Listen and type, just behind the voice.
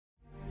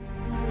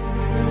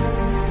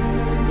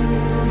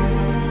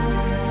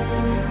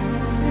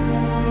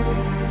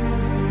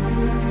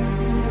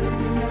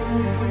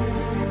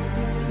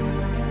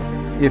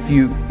If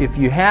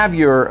you have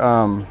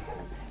your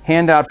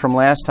handout from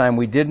last time,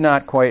 we did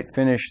not quite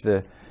finish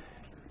the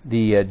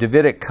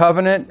Davidic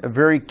covenant, a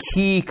very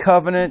key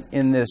covenant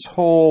in this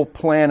whole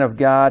plan of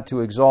God to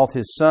exalt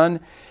His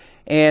Son.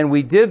 And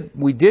we did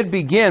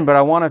begin, but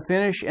I want to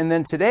finish. And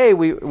then today,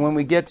 when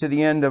we get to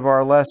the end of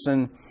our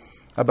lesson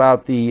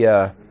about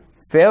the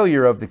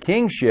failure of the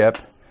kingship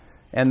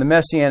and the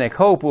messianic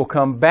hope, we'll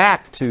come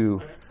back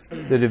to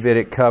the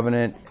Davidic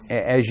covenant,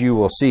 as you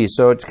will see.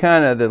 So it's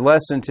kind of, the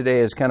lesson today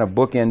is kind of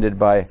bookended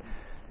by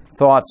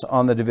thoughts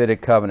on the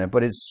Davidic covenant.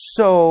 But it's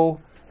so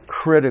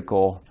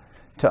critical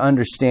to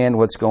understand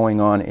what's going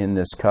on in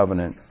this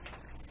covenant.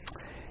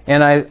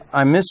 And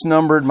I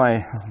misnumbered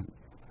my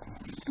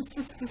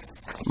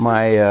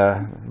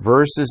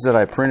verses that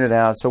I printed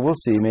out, so we'll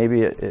see.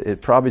 Maybe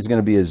it probably is going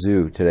to be a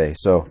zoo today.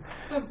 So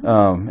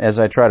as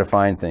I try to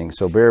find things,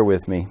 so bear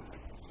with me.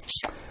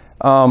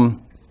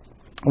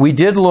 We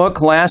did look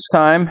last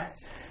time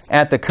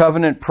at the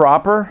covenant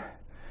proper.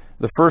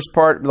 The first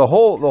part, the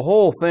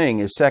whole thing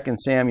is 2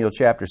 Samuel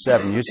chapter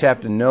 7. You just have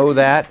to know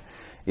that.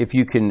 If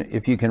you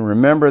can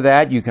remember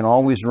that, you can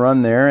always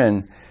run there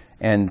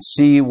and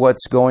see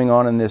what's going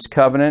on in this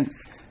covenant.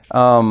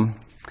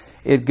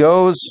 It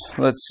goes,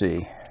 let's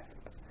see,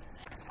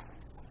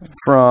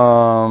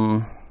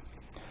 from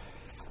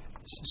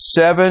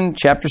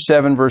chapter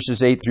 7,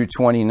 verses 8 through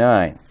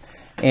 29.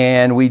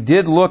 And we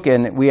did look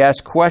and we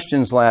asked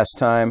questions last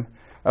time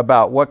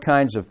about what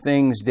kinds of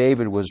things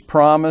David was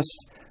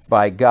promised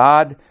by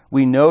God.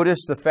 We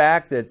noticed the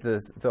fact that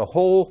the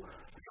whole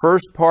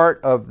first part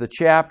of the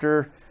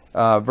chapter,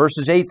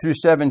 verses 8 through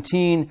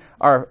 17,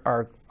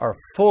 are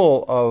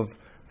full of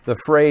the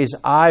phrase,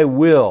 I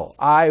will,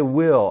 I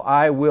will,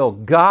 I will.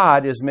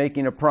 God is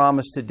making a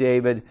promise to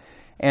David,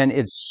 and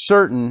it's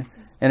certain,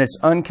 and it's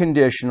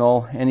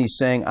unconditional, and He's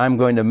saying, I'm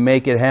going to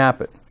make it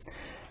happen.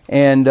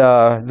 And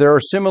there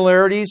are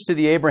similarities to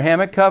the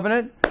Abrahamic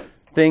covenant,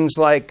 things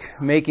like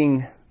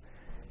giving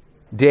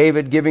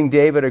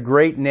David a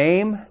great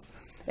name,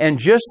 and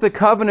just the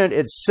covenant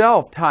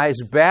itself ties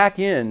back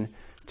in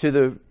to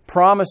the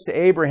promise to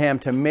Abraham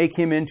to make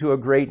him into a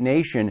great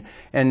nation.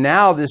 And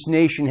now this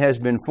nation has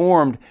been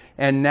formed,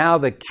 and now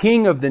the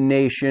king of the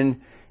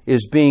nation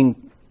is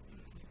being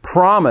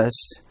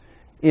promised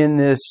in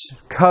this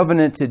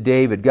covenant to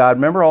David. God,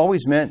 remember,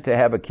 always meant to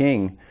have a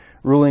king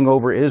ruling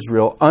over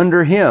Israel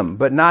under him,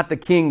 but not the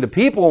king the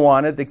people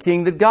wanted, the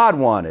king that God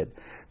wanted.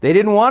 They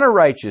didn't want a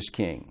righteous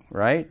king,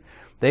 right?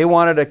 They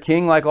wanted a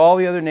king like all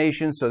the other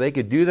nations so they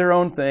could do their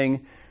own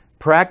thing,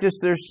 practice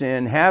their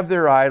sin, have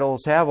their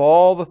idols, have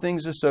all the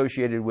things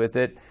associated with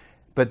it,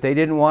 but they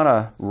didn't want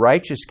a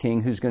righteous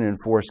king who's going to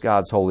enforce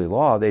God's holy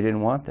law. They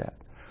didn't want that.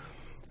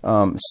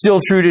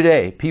 Still true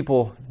today.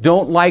 People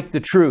don't like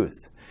the truth.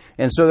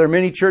 And so there are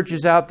many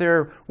churches out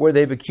there where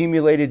they've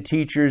accumulated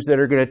teachers that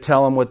are going to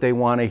tell them what they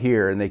want to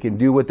hear, and they can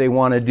do what they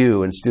want to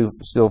do and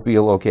still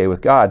feel okay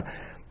with God.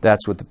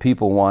 That's what the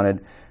people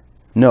wanted.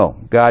 No,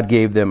 God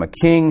gave them a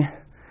king,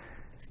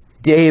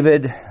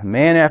 David, a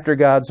man after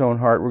God's own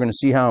heart. We're going to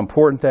see how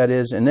important that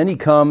is. And then He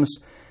comes,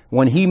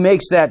 when He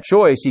makes that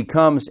choice, He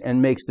comes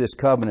and makes this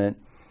covenant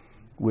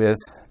with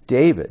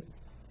David.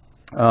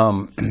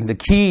 The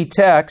key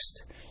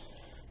text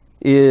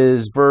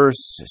is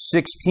verse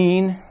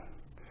 16.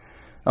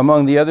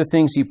 Among the other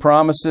things He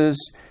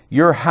promises,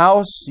 your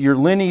house, your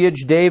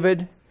lineage,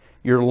 David,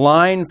 your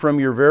line from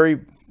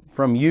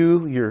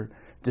you, your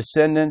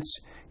descendants,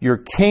 your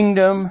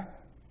kingdom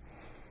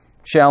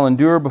shall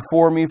endure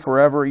before me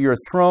forever. Your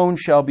throne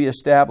shall be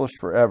established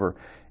forever.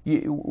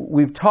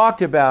 We've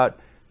talked about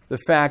the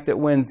fact that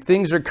when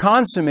things are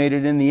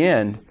consummated in the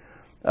end,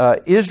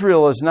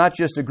 Israel is not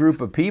just a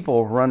group of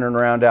people running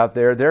around out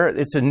there.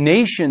 It's a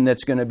nation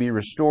that's going to be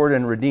restored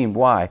and redeemed.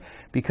 Why?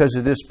 Because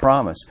of this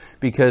promise.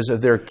 Because of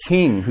their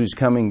king who's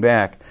coming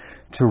back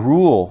to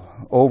rule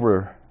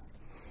over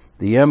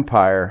the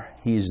empire.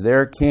 He's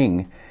their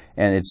king,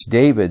 and it's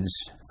David's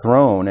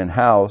throne and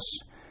house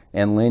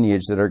and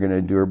lineage that are going to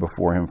endure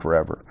before him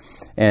forever.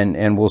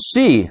 And we'll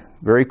see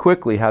very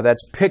quickly how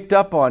that's picked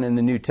up on in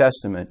the New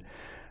Testament.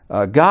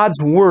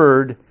 God's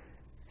word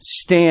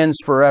stands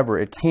forever.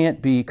 It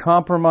can't be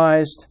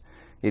compromised.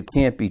 It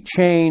can't be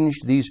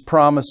changed. These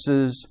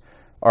promises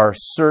are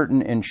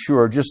certain and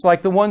sure, just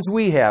like the ones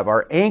we have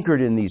are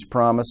anchored in these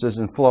promises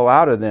and flow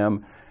out of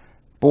them.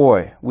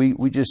 Boy,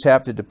 we just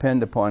have to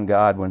depend upon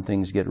God when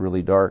things get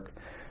really dark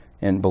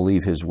and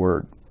believe His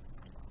word.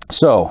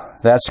 So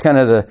that's kind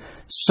of the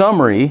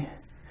summary.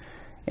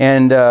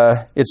 And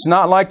it's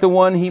not like the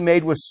one He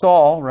made with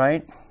Saul,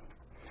 right?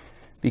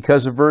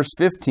 Because of verse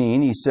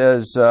 15, He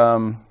says,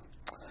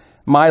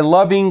 my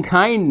loving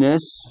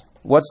kindness.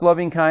 What's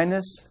loving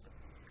kindness?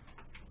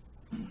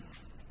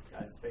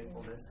 God's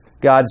faithfulness.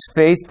 God's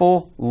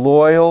faithful,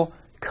 loyal,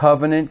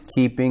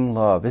 covenant-keeping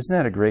love. Isn't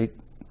that a great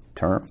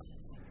term?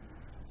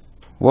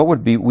 What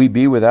would we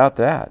be without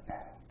that?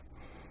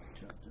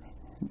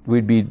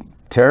 We'd be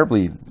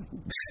terribly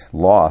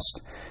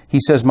lost. He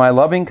says, my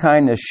loving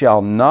kindness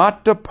shall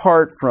not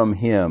depart from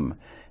him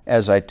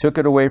as I took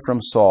it away from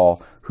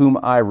Saul, whom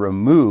I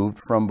removed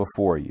from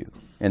before you.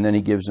 And then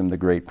he gives him the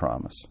great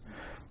promise.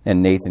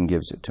 And Nathan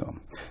gives it to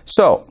him.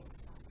 So,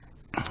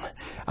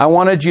 I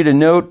wanted you to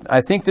note,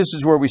 I think this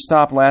is where we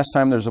stopped last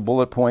time. There's a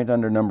bullet point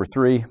under number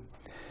 3.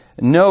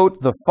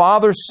 Note the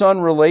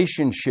father-son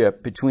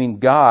relationship between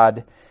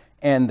God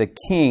and the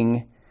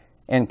king,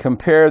 and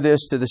compare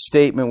this to the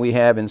statement we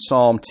have in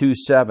Psalm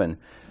 2:7.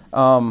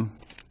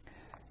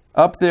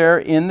 Up there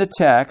in the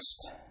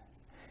text,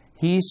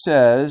 he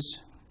says,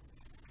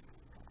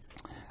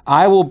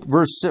 I will,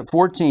 verse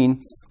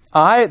 14,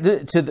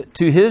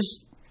 to his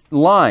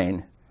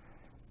line,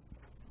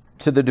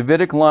 to the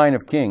Davidic line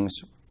of kings,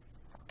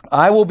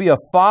 I will be a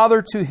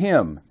father to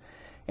him,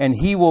 and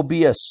he will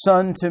be a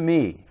son to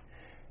me.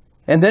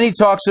 And then he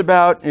talks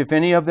about, if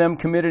any of them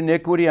commit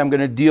iniquity, I'm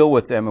going to deal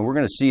with them. And we're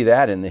going to see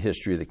that in the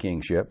history of the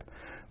kingship.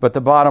 But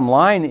the bottom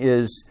line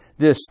is,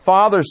 this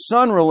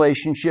father-son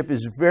relationship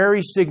is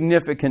very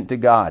significant to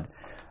God.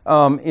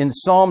 In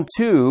Psalm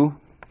 2,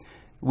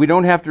 we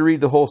don't have to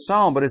read the whole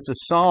psalm, but it's a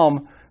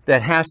psalm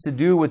that has to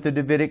do with the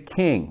Davidic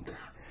king.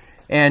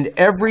 And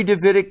every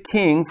Davidic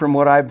king, from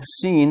what I've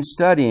seen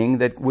studying,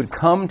 that would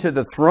come to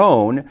the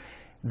throne,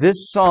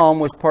 this psalm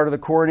was part of the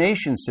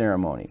coronation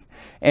ceremony.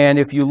 And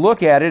if you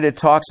look at it, it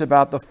talks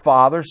about the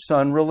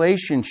father-son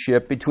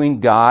relationship between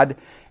God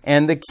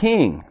and the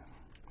king.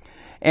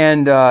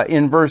 And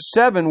in verse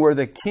 7, where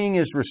the king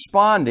is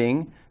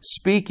responding,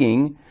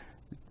 speaking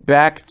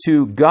back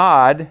to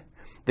God,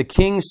 the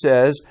king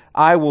says,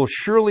 I will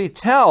surely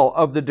tell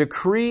of the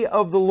decree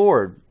of the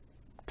Lord.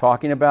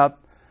 Talking about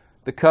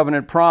the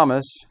covenant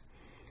promise.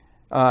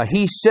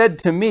 He said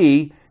to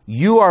me,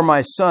 you are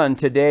my son,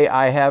 today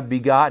I have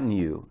begotten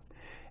you.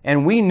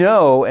 And we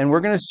know, and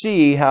we're going to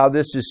see how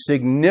this is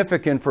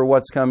significant for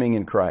what's coming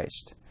in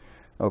Christ.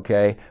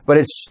 Okay? But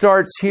it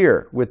starts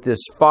here with this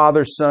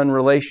father-son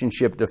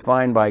relationship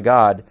defined by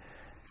God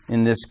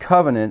in this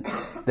covenant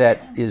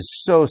that is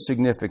so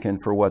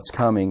significant for what's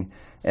coming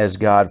as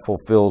God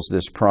fulfills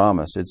this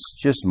promise. It's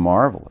just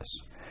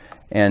marvelous.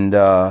 And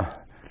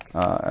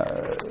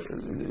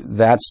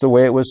that's the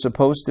way it was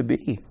supposed to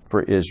be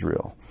for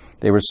Israel.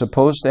 They were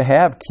supposed to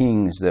have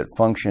kings that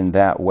functioned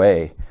that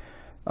way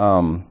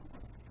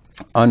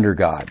under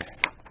God.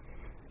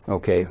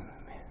 Okay,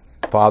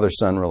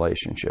 father-son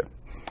relationship.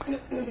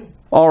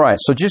 All right,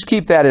 so just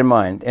keep that in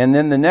mind. And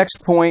then the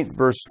next point,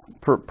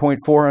 point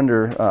 4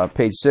 under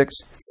page 6.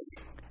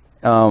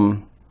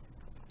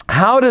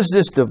 How does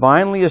this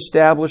divinely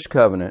established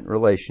covenant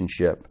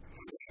relationship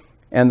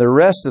and the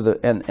rest of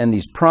and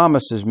these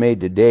promises made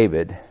to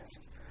David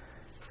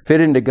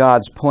fit into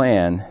God's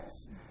plan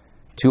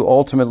to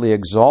ultimately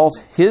exalt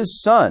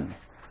his son,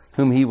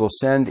 whom he will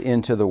send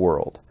into the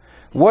world?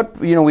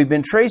 We've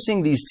been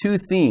tracing these two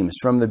themes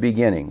from the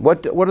beginning.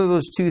 What are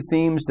those two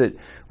themes that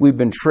we've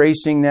been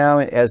tracing now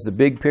as the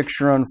big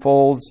picture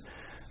unfolds?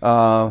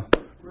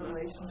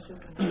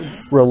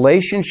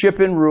 Relationship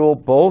and rule,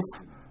 both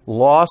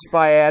lost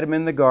by Adam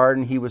in the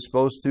garden. He was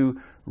supposed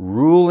to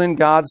rule in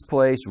God's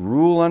place,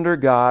 rule under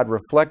God,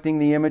 reflecting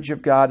the image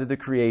of God to the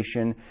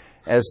creation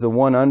as the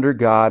one under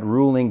God,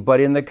 ruling, but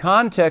in the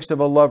context of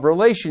a love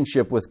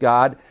relationship with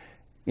God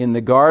in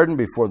the garden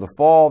before the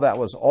fall. That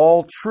was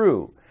all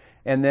true.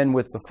 And then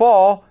with the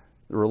fall,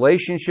 the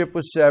relationship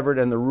was severed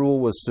and the rule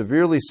was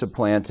severely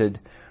supplanted.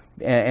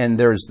 And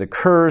there's the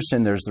curse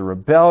and there's the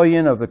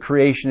rebellion of the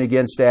creation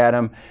against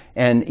Adam.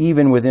 And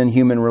even within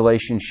human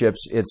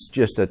relationships, it's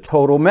just a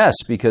total mess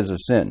because of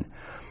sin.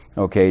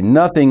 Okay,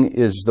 nothing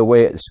is the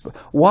way it's...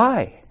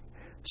 Why?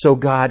 So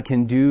God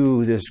can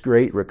do this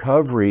great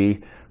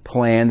recovery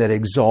plan that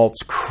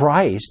exalts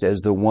Christ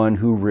as the one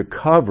who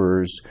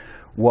recovers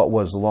what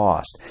was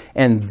lost.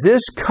 And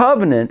this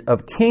covenant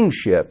of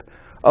kingship,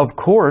 of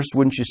course,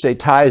 wouldn't you say,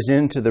 ties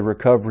into the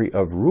recovery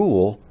of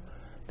rule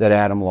that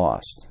Adam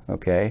lost.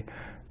 Okay?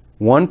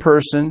 One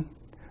person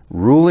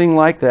ruling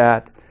like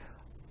that,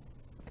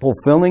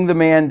 fulfilling the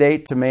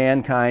mandate to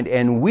mankind,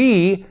 and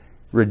we,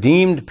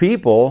 redeemed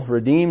people,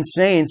 redeemed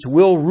saints,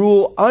 will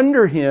rule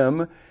under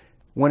him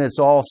when it's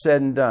all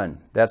said and done.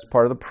 That's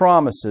part of the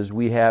promises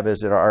we have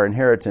as our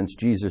inheritance.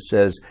 Jesus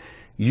says,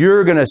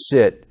 you're going to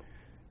sit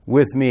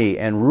with me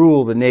and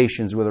rule the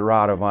nations with a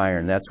rod of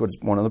iron. That's what's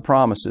one of the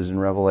promises in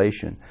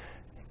Revelation.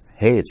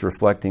 Hey, it's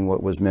reflecting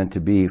what was meant to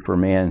be for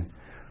man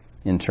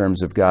in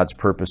terms of God's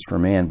purpose for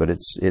man, but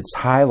it's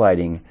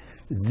highlighting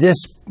this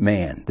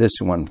man,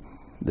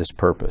 this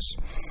purpose.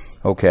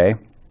 Okay?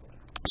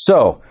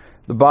 So,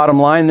 the bottom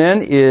line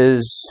then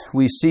is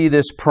we see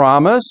this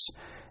promise,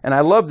 and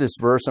I love this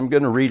verse. I'm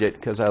going to read it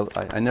because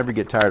I never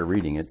get tired of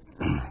reading it.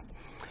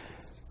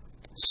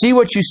 See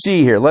what you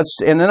see here.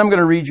 And then I'm going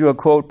to read you a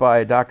quote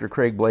by Dr.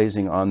 Craig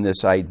Blazing on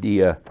this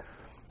idea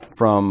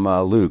from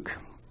Luke.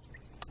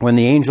 When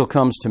the angel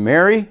comes to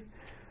Mary,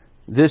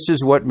 this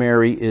is what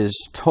Mary is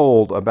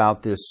told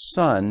about this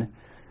son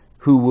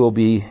who will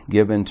be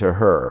given to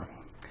her.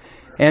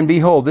 And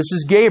behold, this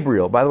is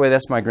Gabriel. By the way,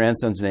 that's my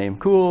grandson's name.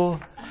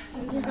 Cool.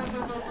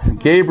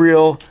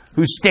 Gabriel,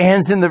 who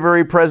stands in the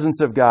very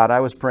presence of God. I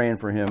was praying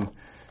for him.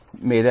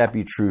 May that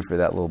be true for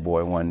that little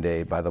boy one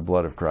day by the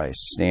blood of Christ.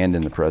 Stand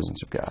in the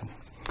presence of God.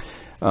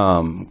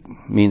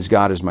 means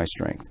God is my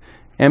strength.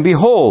 And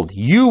behold,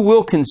 you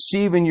will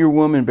conceive in your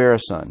womb and bear a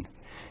son,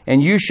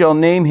 and you shall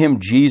name him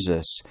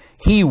Jesus.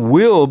 He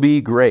will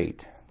be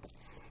great.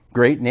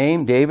 Great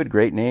name, David,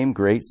 great name,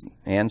 great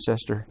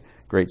ancestor,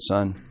 great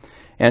son.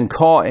 And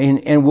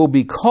will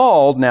be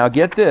called, now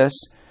get this,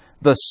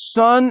 the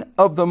Son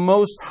of the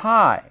Most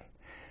High.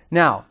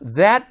 Now,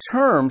 that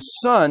term,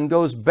 son,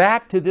 goes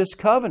back to this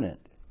covenant.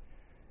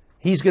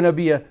 He's going to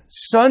be a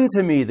son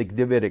to me, the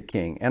Davidic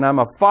king, and I'm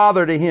a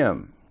father to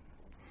him.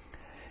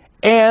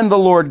 And the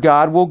Lord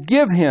God will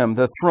give him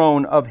the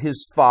throne of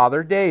his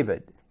father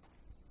David.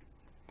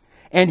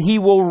 And he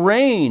will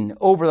reign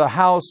over the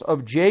house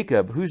of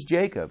Jacob. Who's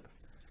Jacob?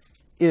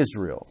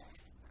 Israel.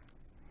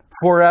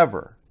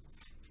 Forever.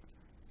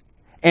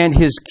 And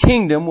his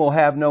kingdom will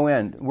have no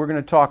end. We're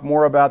going to talk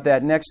more about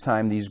that next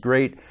time, these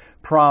great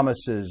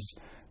promises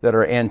that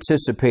are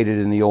anticipated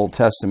in the Old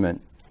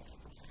Testament.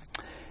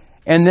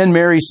 And then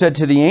Mary said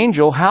to the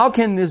angel, how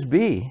can this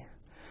be?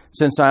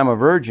 Since I am a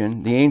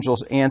virgin. The angel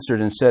answered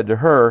and said to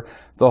her,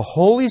 the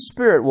Holy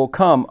Spirit will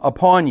come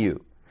upon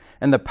you,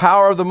 and the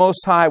power of the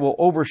Most High will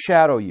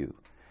overshadow you.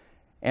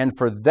 And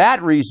for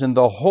that reason,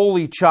 the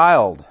Holy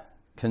Child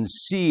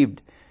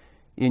conceived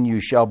in you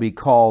shall be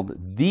called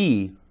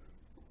the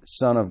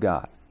Son of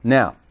God.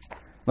 Now,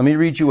 let me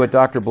read you what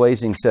Dr.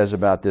 Blazing says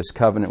about this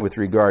covenant with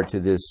regard to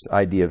this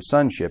idea of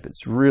sonship.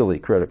 It's really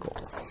critical.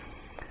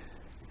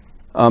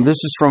 This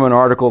is from an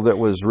article that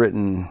was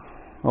written,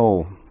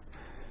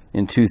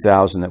 in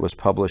 2000 that was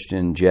published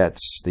in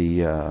JETS,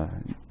 the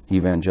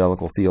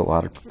Evangelical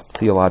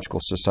Theological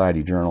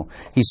Society Journal.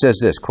 He says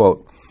this,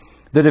 quote,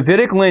 the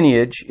Davidic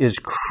lineage is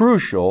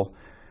crucial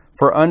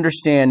for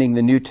understanding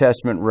the New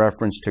Testament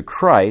reference to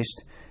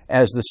Christ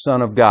as the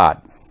Son of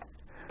God,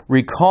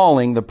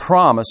 recalling the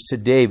promise to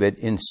David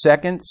in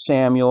 2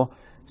 Samuel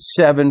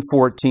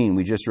 7:14.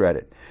 We just read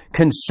it.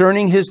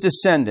 Concerning his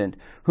descendant,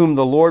 whom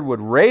the Lord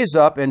would raise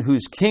up and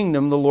whose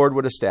kingdom the Lord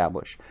would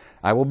establish.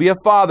 I will be a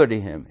father to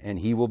him, and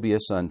he will be a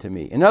son to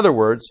me. In other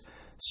words,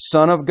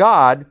 Son of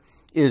God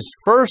is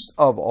first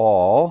of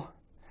all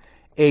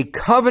a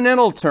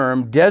covenantal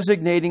term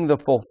designating the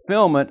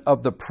fulfillment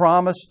of the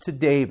promise to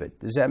David.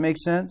 Does that make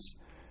sense?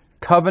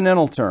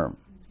 Covenantal term.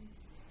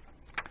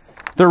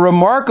 The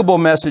remarkable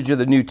message of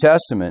the New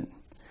Testament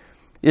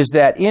is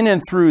that in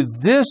and through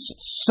this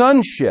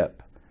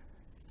sonship,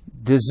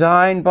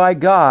 designed by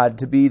God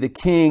to be the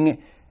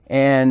king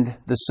and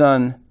the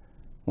son,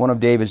 one of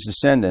David's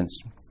descendants,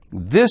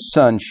 this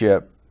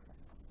sonship,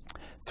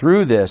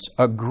 through this,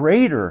 a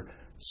greater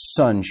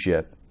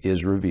sonship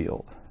is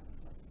revealed.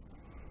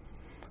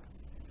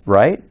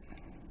 Right?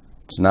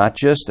 It's not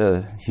just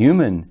a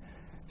human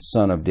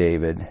son of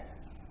David.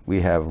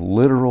 We have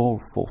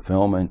literal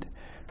fulfillment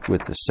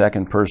with the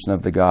second person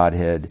of the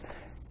Godhead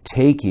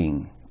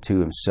taking to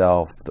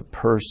himself the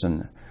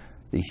person,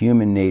 the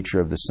human nature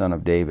of the Son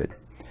of David.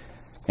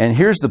 And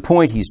here's the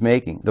point he's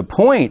making. The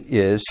point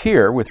is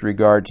here, with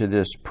regard to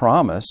this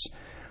promise,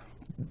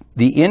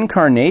 the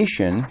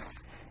incarnation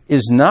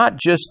is not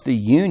just the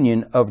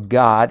union of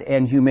God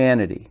and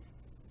humanity.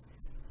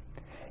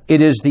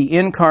 It is the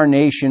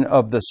incarnation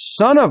of the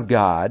Son of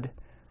God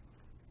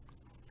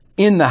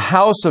in the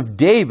house of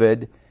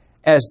David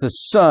as the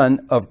son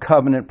of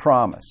covenant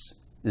promise.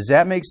 Does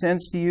that make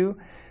sense to you?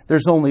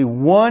 There's only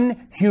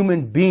one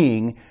human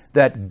being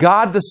that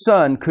God the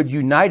Son could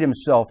unite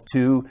himself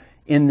to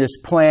in this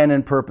plan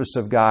and purpose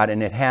of God,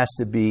 and it has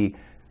to be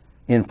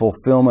in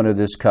fulfillment of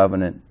this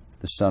covenant,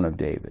 the Son of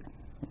David.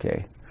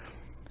 Okay?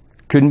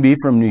 Couldn't be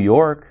from New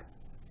York.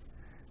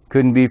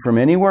 Couldn't be from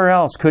anywhere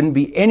else. Couldn't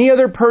be any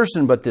other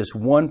person but this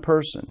one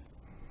person.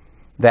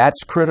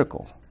 That's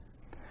critical.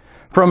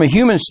 From a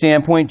human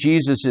standpoint,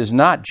 Jesus is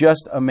not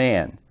just a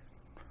man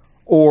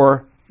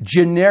or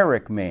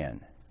generic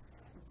man.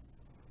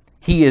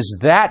 He is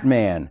that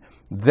man,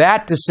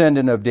 that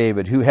descendant of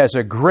David, who has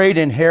a great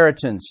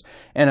inheritance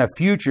and a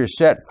future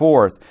set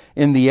forth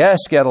in the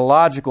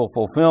eschatological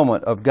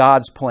fulfillment of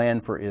God's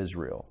plan for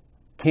Israel.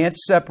 Can't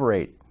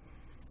separate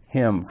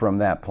him from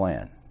that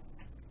plan.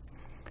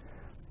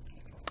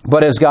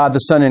 But as God the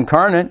Son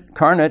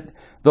incarnate,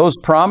 those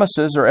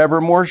promises are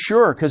ever more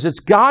sure, because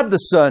it's God the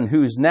Son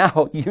who is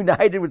now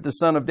united with the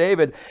Son of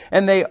David,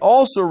 and they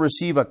also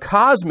receive a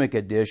cosmic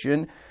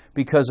addition,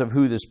 because of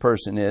who this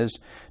person is,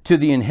 to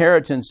the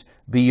inheritance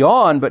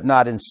beyond but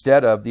not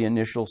instead of the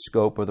initial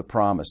scope of the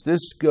promise. This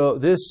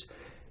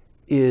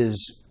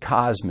is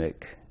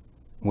cosmic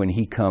when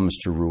he comes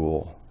to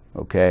rule,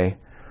 okay?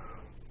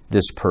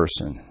 This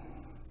person.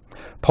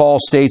 Paul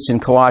states in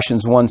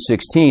Colossians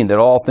 1:16 that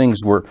all things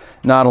were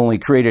not only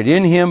created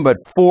in him, but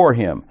for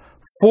him.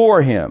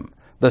 For him,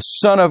 the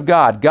Son of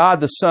God, God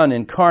the Son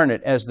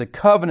incarnate as the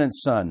covenant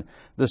Son,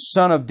 the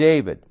Son of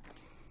David.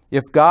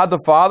 If God the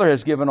Father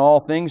has given all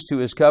things to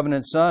his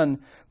covenant Son,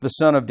 the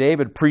Son of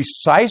David,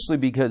 precisely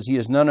because he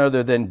is none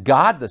other than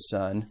God the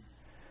Son,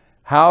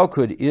 how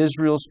could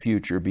Israel's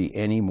future be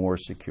any more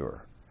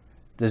secure?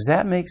 Does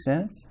that make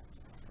sense?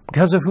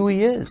 Because of who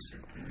he is.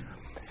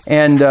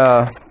 And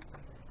so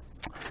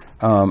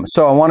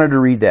I wanted to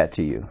read that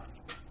to you.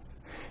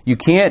 You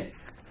can't,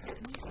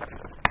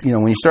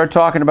 when you start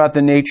talking about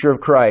the nature of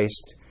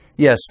Christ,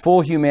 yes,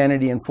 full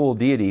humanity and full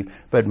deity,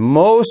 but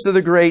most of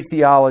the great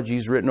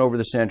theologies written over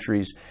the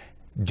centuries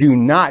do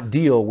not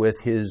deal with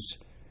his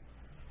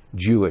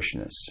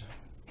Jewishness.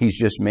 He's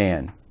just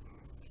man.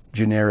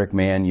 Generic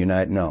man,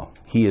 no.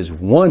 He is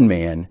one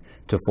man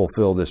to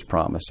fulfill this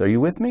promise. Are you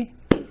with me?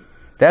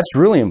 That's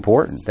really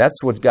important.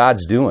 That's what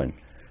God's doing,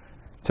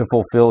 to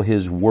fulfill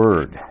his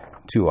word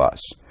to us.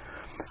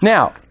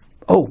 Now,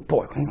 oh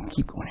boy, we can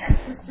keep going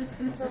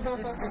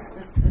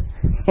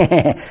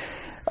here.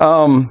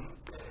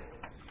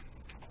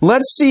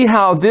 Let's see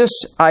how this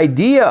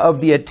idea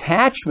of the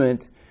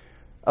attachment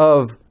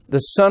of the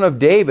Son of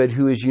David,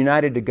 who is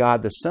united to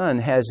God the Son,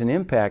 has an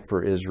impact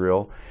for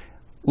Israel.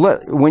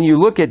 When you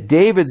look at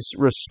David's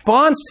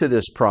response to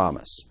this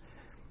promise,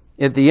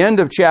 at the end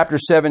of chapter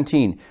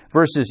 17,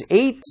 verses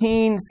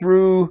 18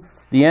 through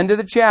the end of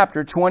the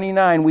chapter,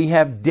 29, we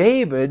have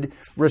David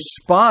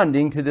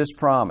responding to this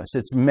promise.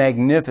 It's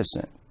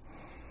magnificent.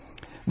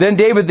 Then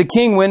David the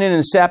king went in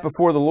and sat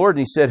before the Lord,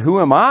 and he said,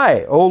 "Who am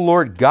I, O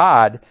Lord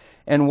God,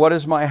 and what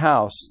is my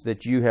house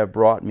that you have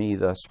brought me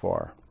thus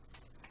far?"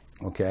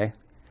 Okay.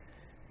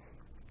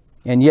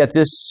 And yet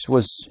this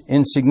was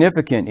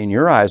insignificant in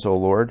your eyes, O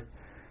Lord,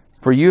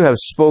 for you have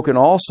spoken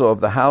also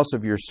of the house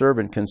of your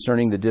servant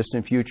concerning the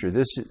distant future.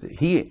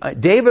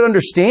 David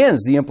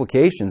understands the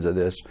implications of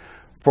this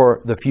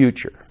for the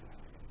future.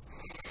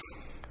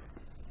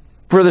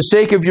 For the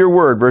sake of your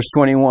word, verse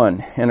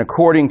 21, and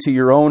according to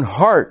your own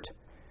heart,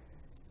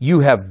 you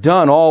have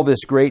done all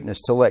this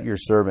greatness to let your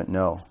servant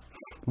know.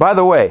 By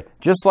the way,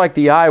 just like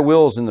the I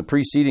wills in the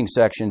preceding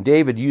section,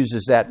 David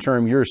uses that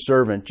term, your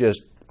servant,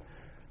 just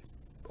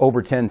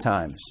over 10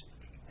 times.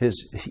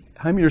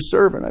 I'm your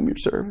servant, I'm your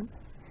servant.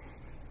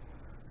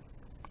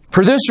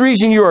 For this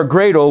reason you are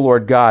great, O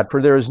Lord God,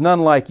 for there is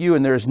none like you,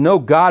 and there is no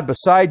God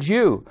besides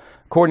you,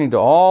 according to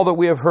all that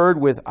we have heard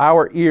with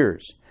our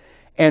ears.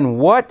 And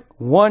what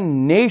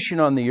one nation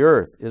on the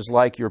earth is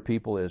like your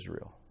people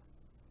Israel,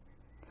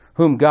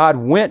 whom God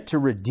went to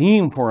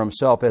redeem for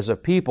himself as a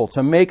people,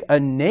 to make a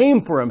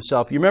name for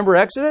himself. You remember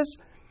Exodus?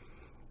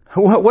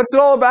 What's it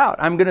all about?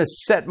 I'm going to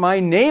set my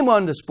name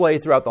on display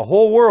throughout the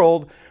whole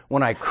world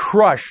when I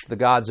crush the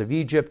gods of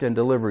Egypt and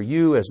deliver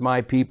you as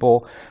my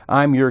people.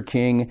 I'm your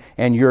king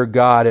and your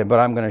God, but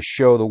I'm going to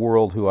show the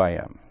world who I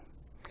am.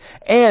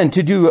 And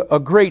to do a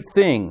great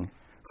thing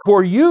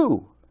for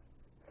you,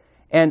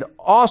 and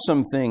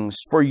awesome things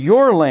for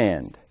your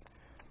land,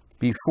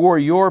 before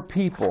your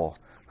people,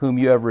 whom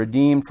you have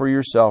redeemed for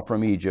yourself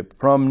from Egypt,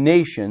 from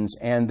nations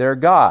and their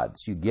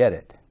gods. You get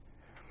it.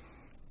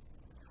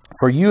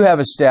 For you have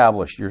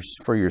established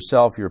for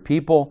yourself your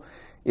people,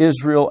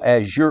 Israel,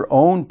 as your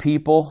own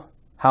people.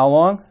 How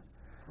long?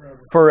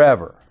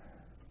 Forever.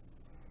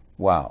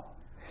 Wow.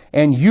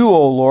 And you,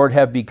 O Lord,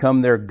 have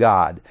become their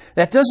God.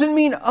 That doesn't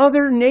mean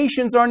other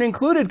nations aren't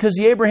included, because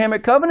the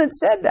Abrahamic covenant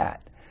said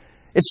that.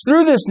 It's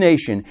through this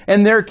nation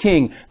and their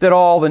king that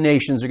all the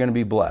nations are going to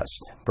be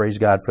blessed. Praise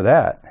God for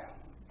that.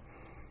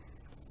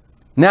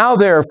 Now,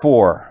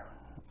 therefore,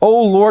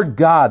 O Lord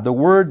God, the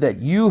word that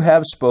you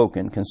have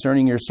spoken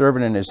concerning your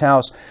servant and his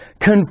house,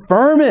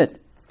 confirm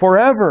it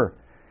forever,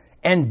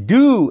 and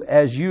do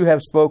as you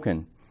have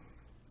spoken.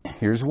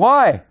 Here's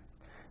why.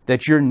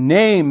 That your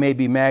name may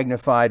be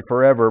magnified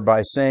forever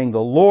by saying,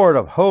 the Lord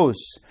of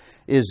hosts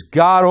is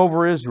God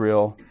over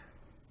Israel,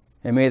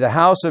 and may the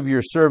house of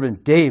your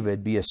servant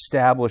David be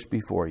established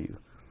before you.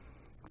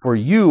 For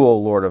you, O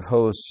Lord of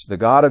hosts, the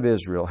God of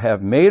Israel,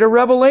 have made a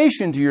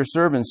revelation to your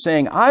servant,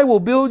 saying, I will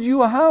build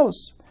you a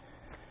house.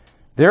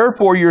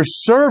 Therefore your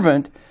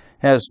servant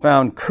has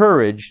found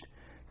courage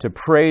to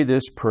pray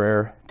this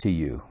prayer to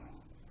you.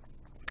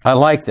 I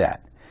like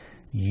that.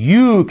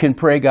 You can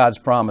pray God's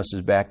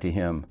promises back to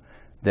him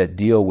that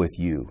deal with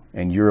you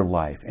and your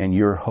life and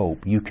your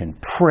hope. You can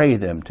pray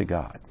them to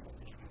God,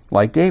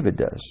 like David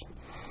does.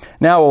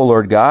 Now, O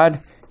Lord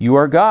God, you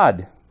are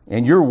God,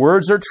 and your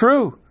words are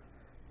true.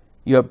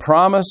 You have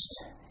promised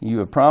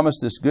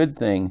this good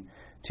thing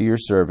to your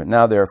servant.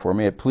 Now, therefore,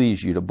 may it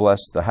please you to bless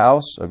the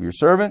house of your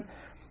servant,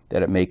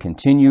 that it may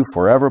continue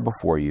forever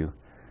before you.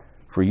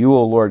 For you,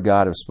 O Lord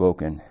God, have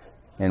spoken,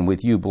 and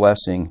with you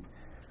blessing,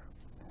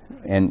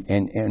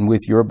 and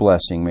with your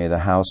blessing, may the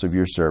house of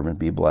your servant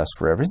be blessed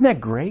forever. Isn't that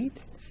great?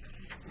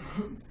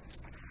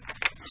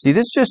 See,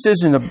 this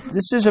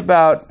is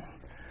about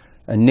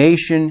a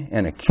nation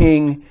and a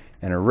king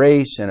and a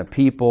race and a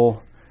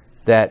people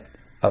that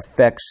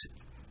affects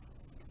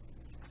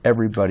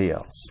everybody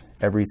else,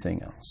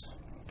 everything else.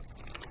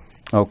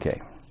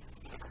 Okay.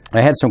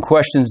 I had some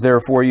questions there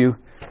for you.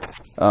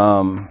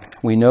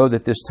 We know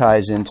that this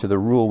ties into the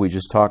rule. We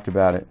just talked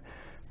about it.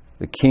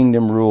 The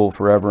kingdom rule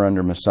forever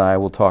under Messiah.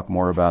 We'll talk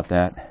more about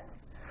that.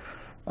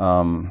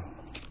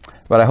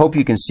 But I hope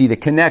you can see the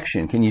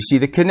connection. Can you see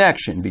the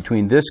connection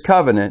between this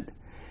covenant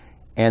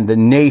and the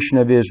nation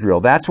of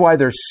Israel? That's why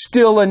there's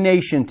still a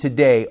nation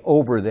today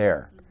over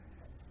there.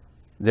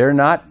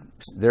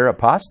 They're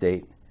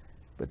apostate,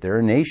 but they're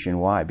a nation.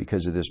 Why?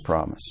 Because of this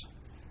promise.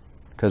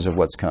 because of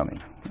what's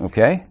coming.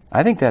 Okay?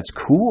 I think that's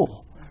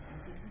cool.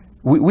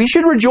 We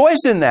should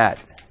rejoice in that.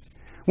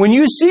 When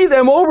you see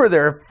them over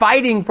there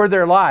fighting for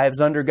their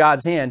lives under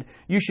God's hand,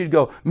 you should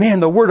go, man,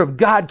 the Word of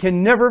God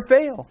can never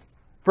fail.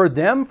 For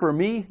them, for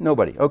me,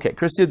 nobody. Okay,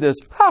 Chris did this.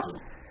 Ha!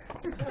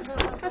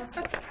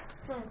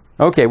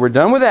 Okay, we're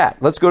done with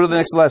that. Let's go to the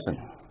next lesson.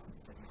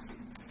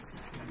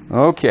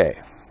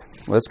 Okay,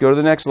 let's go to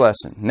the next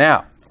lesson.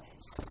 Now,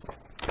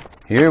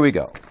 here we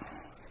go.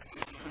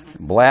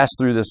 Blast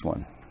through this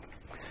one.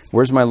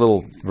 Where's my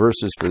little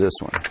verses for this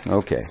one?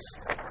 Okay.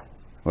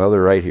 Well,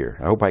 they're right here.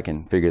 I hope I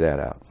can figure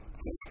that out.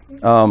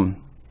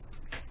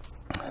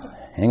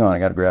 Hang on, I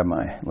got to grab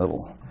my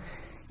little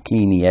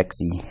Keeney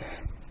Exie.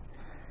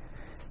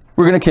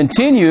 We're going to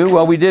continue.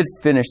 Well, we did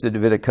finish the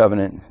Davidic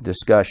covenant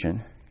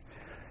discussion.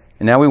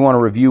 And now we want to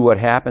review what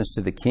happens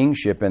to the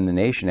kingship and the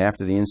nation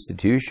after the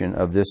institution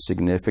of this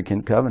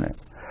significant covenant.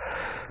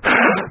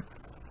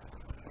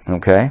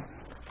 Okay?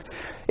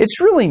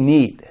 It's really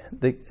neat.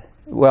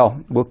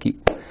 We'll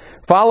keep.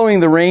 Following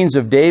the reigns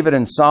of David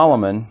and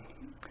Solomon,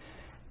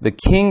 the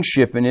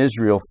kingship in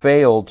Israel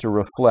failed to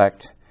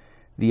reflect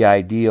the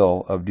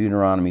ideal of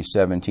Deuteronomy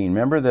 17.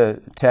 Remember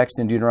the text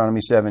in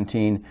Deuteronomy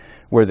 17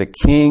 where the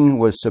king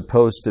was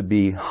supposed to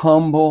be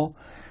humble,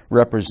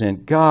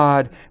 represent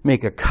God,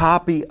 make a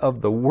copy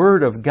of the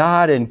Word of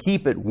God and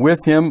keep it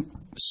with him,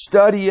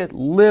 study it,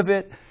 live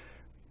it,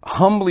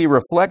 humbly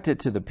reflect it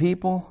to the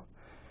people?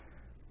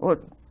 Well,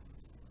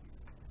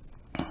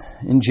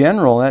 in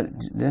general,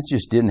 that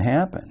just didn't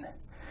happen.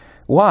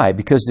 Why?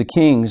 Because the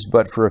kings,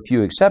 but for a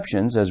few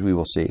exceptions, as we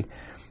will see,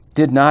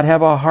 did not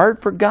have a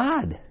heart for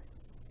God.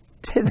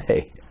 Did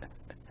they?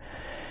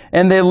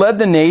 And they led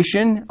the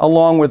nation,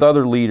 along with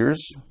other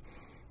leaders,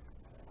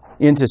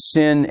 into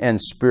sin and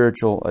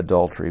spiritual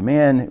adultery.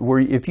 Man,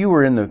 if you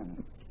were in the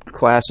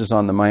classes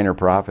on the minor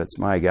prophets,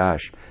 my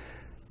gosh,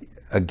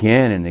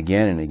 again and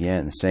again and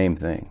again, the same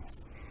thing.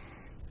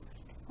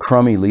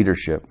 Crummy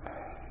leadership.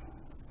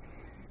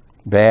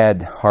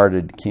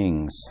 Bad-hearted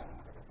kings.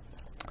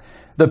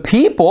 The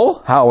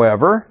people,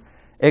 however,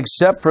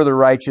 except for the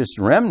righteous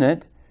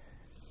remnant,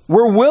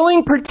 were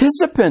willing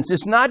participants.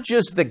 It's not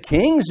just the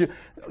kings.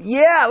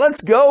 Yeah,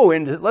 let's go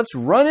and let's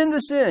run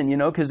into sin,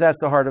 because that's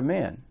the heart of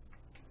man.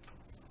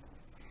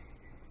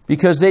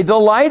 Because they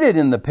delighted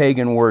in the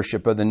pagan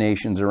worship of the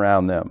nations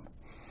around them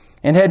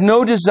and had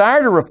no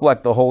desire to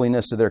reflect the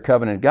holiness of their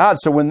covenant God.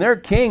 So when their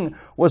king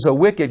was a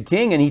wicked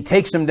king and he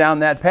takes them down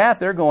that path,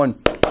 they're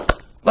going,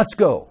 let's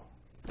go.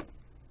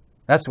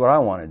 That's what I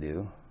want to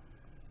do.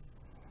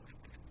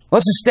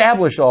 Let's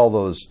establish all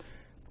those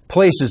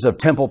places of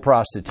temple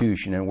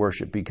prostitution and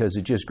worship because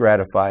it just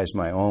gratifies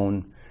my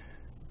own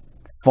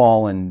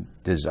fallen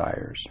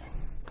desires.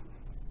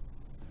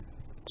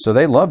 So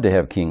they love to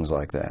have kings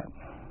like that.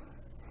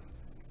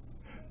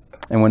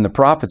 And when the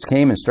prophets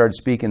came and started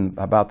speaking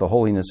about the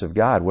holiness of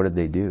God, what did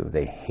they do?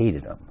 They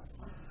hated them.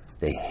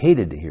 They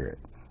hated to hear it.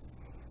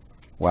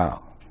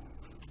 Wow.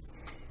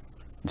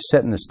 It's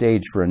setting the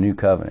stage for a new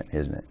covenant,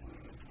 isn't it?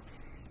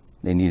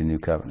 They need a new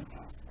covenant.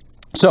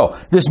 So,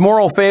 this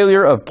moral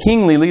failure of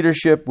kingly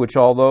leadership, which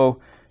although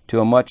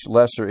to a much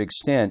lesser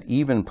extent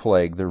even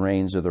plagued the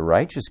reigns of the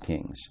righteous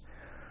kings,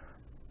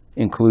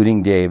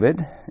 including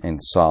David and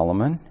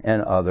Solomon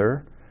and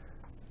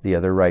the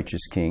other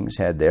righteous kings,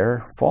 had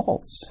their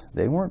faults.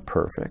 They weren't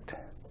perfect.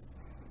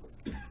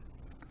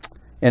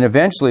 And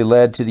eventually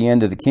led to the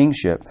end of the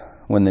kingship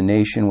when the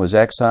nation was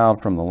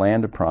exiled from the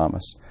land of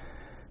promise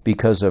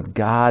because of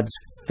God's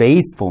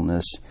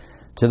faithfulness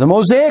to the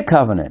Mosaic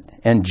covenant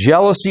and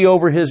jealousy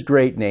over his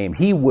great name.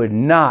 He would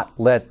not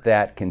let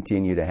that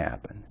continue to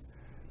happen.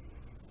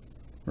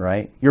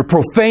 Right? You're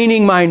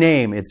profaning my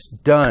name. It's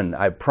done.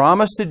 I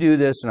promised to do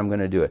this and I'm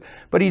going to do it.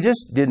 But he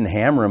just didn't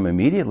hammer them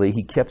immediately.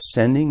 He kept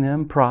sending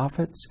them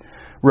prophets.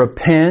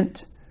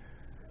 Repent.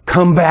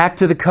 Come back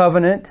to the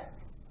covenant.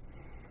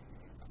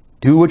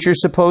 Do what you're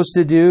supposed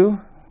to do.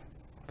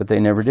 But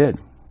they never did.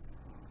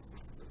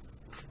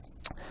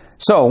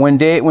 So when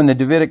the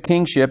Davidic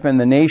kingship and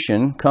the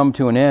nation come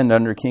to an end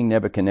under King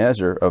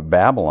Nebuchadnezzar of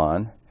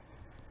Babylon,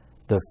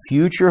 the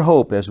future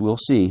hope, as we'll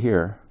see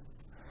here,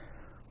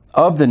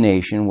 of the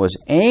nation was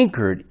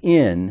anchored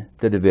in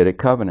the Davidic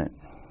covenant.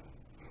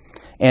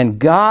 And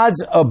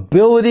God's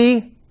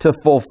ability to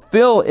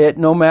fulfill it,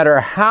 no matter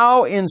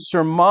how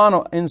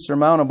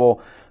insurmountable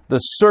the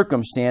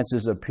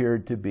circumstances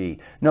appeared to be,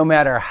 no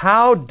matter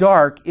how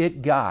dark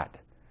it got,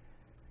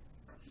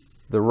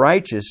 the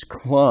righteous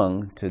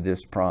clung to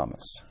this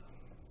promise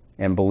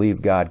and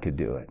believed God could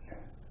do it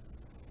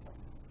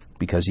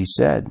because he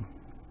said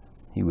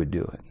he would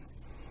do it.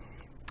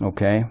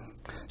 Okay?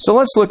 So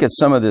let's look at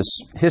some of this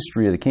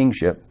history of the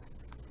kingship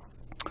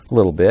a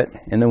little bit,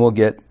 and then we'll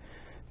get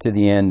to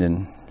the end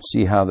and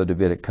see how the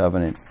Davidic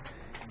covenant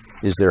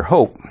is their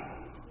hope.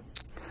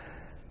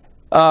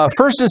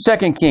 First and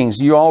Second Kings,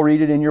 you all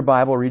read it in your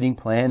Bible reading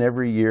plan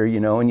every year,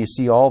 and you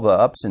see all the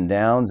ups and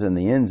downs and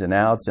the ins and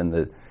outs and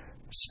the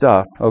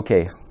stuff.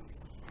 Okay.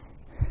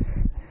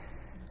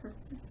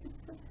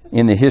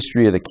 In the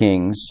history of the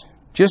kings,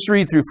 Just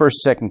read through 1st,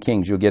 2nd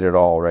Kings. You'll get it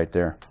all right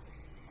there.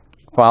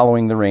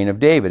 Following the reign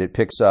of David. It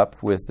picks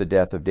up with the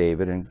death of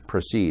David and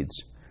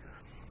proceeds.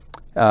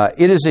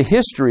 It is a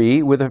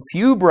history with a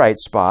few bright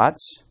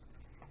spots,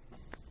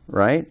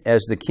 right?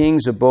 As the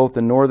kings of both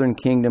the northern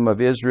kingdom of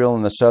Israel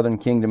and the southern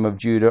kingdom of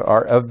Judah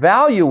are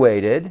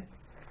evaluated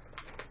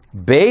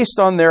based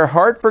on their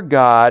heart for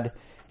God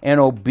and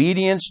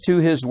obedience to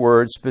His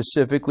word,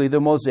 specifically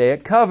the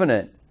Mosaic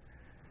covenant.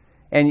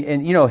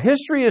 And you know,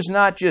 history is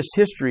not just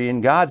history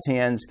in God's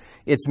hands.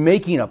 It's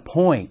making a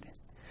point.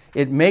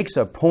 It makes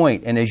a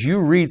point. And as you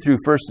read through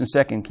 1st and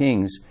 2nd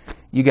Kings,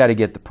 you got to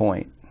get the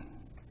point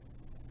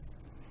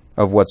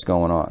of what's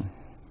going on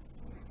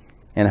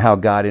and how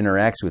God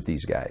interacts with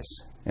these guys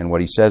and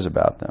what He says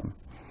about them.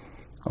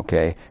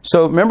 Okay,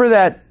 so remember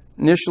that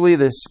initially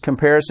this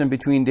comparison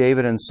between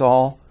David and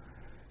Saul?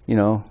 You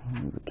know,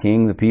 the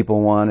king the people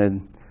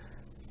wanted,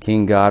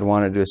 king God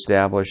wanted to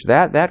establish.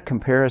 That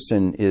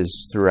comparison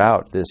is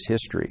throughout this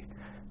history,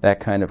 that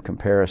kind of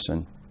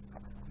comparison.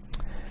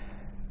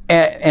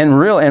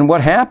 And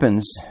what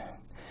happens,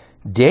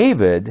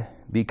 David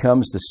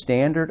becomes the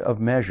standard of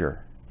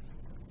measure.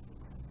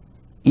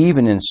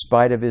 Even in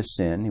spite of his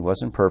sin, he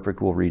wasn't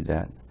perfect, we'll read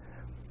that.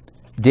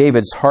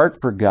 David's heart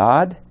for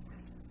God,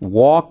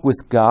 walk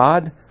with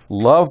God,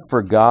 love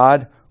for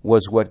God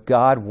was what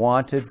God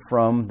wanted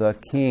from the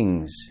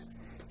kings.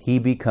 He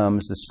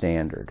becomes the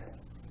standard.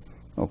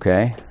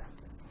 Okay?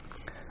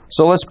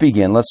 So let's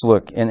begin. Let's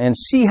look and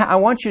see how, I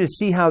want you to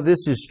see how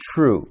this is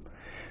true.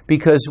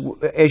 Because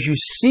as you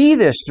see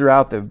this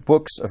throughout the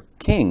books of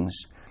Kings,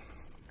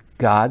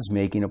 God's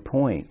making a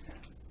point.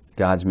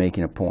 God's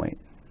making a point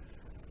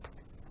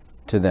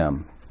to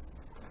them.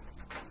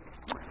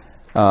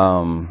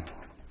 Solomon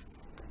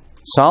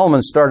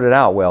started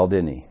out well,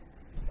 didn't he?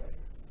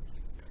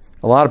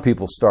 A lot of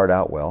people start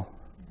out well.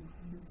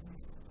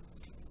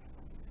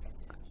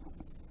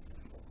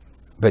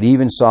 But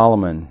even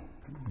Solomon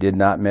did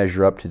not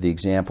measure up to the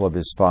example of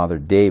his father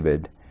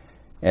David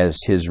as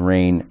his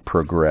reign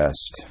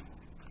progressed.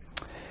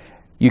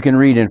 You can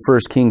read in 1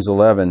 Kings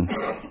 11,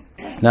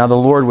 now the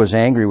Lord was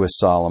angry with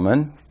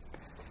Solomon.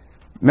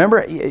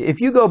 Remember, if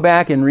you go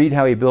back and read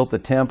how he built the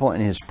temple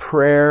and his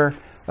prayer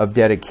of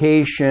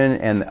dedication,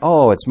 and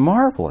it's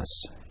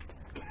marvelous.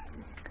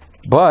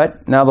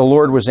 But now the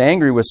Lord was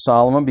angry with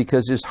Solomon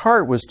because his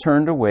heart was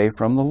turned away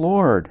from the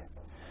Lord,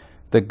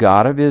 the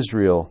God of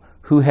Israel,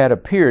 who had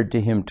appeared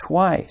to him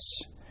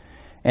twice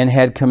and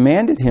had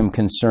commanded him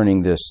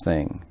concerning this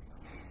thing,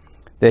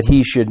 that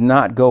he should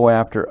not go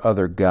after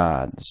other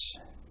gods.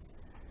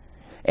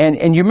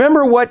 And you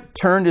remember what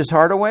turned his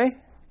heart away?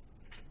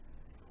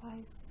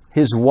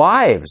 His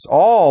wives,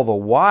 all the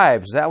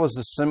wives. That was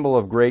the symbol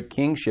of great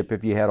kingship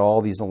if you had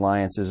all these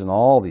alliances and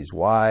all these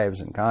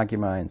wives and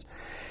concubines.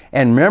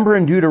 And remember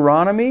in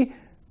Deuteronomy,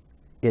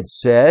 it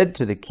said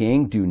to the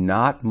king, do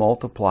not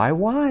multiply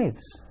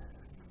wives.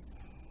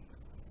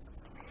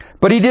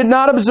 But he did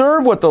not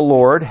observe what the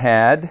Lord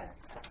had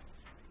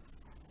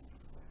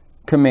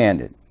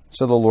commanded.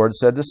 So the Lord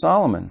said to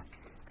Solomon,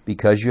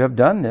 because you have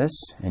done this,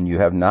 and you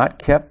have not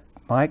kept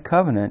my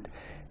covenant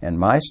and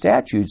my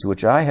statutes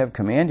which I have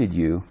commanded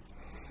you,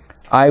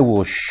 I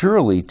will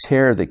surely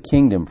tear the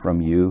kingdom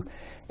from you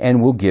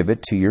and will give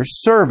it to your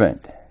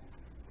servant.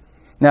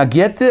 Now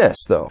get this,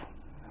 though.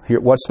 Here,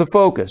 what's the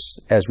focus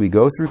as we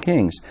go through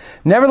Kings?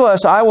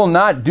 Nevertheless, I will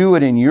not do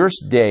it in your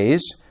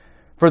days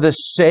for the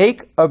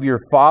sake of your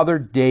father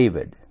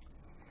David,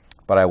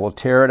 but I will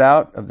tear it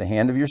out of the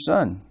hand of your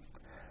son.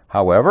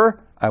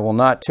 However, I will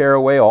not tear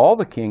away all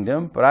the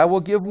kingdom, but I will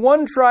give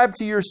one tribe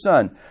to your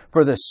son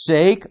for the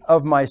sake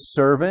of my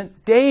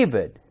servant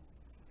David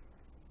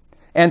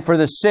and for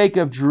the sake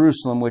of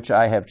Jerusalem, which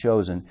I have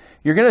chosen.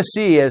 You're going to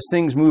see as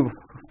things move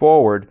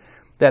forward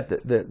that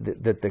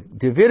the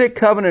Davidic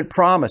covenant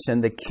promise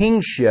and the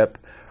kingship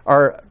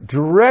are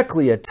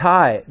directly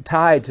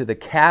tied to the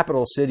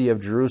capital city of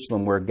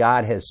Jerusalem, where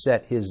God has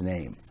set His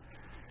name.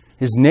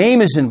 His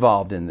name is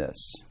involved in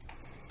this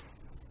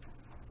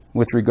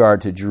with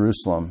regard to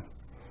Jerusalem.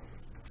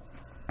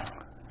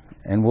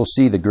 And we'll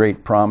see the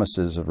great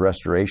promises of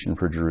restoration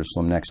for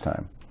Jerusalem next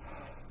time.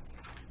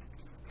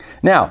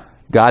 Now,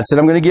 God said,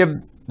 I'm going to give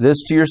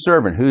this to your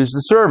servant. Who's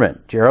the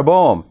servant?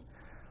 Jeroboam.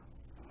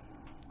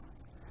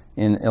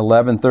 In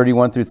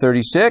 11:31 through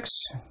 36,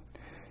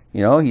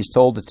 he's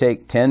told to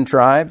take 10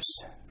 tribes.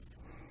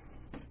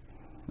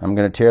 I'm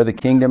going to tear the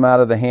kingdom out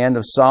of the hand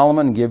of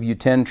Solomon and give you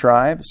 10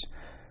 tribes.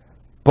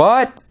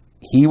 But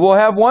he will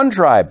have one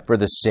tribe for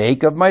the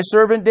sake of my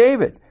servant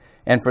David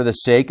and for the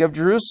sake of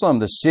Jerusalem,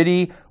 the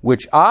city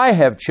which I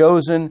have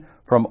chosen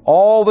from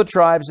all the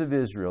tribes of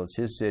Israel. It's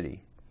his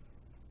city.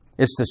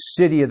 It's the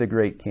city of the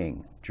great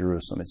king,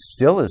 Jerusalem. It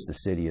still is the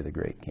city of the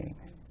great king.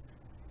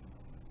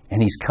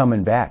 And he's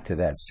coming back to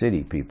that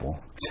city, people.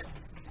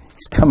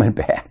 He's coming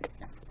back.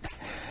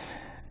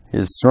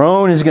 His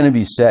throne is going to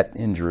be set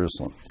in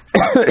Jerusalem.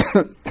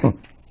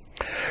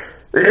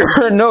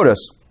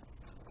 Notice,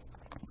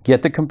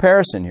 get the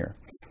comparison here.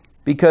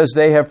 Because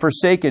they have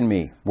forsaken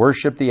me,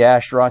 worship the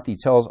Ashtaroth. He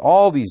tells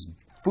all these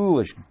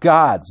foolish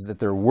gods that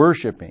they're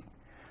worshiping.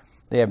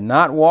 They have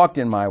not walked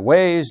in my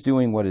ways,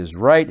 doing what is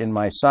right in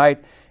my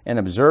sight, and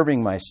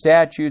observing my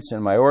statutes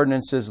and my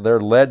ordinances. They're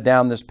led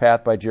down this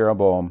path by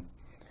Jeroboam,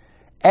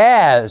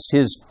 as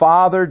his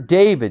father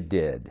David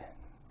did.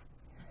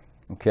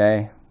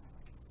 Okay?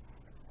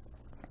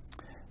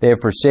 They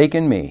have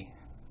forsaken me.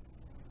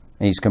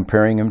 And he's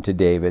comparing him to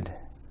David.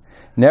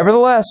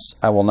 Nevertheless,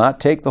 I will not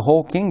take the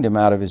whole kingdom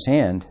out of his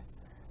hand,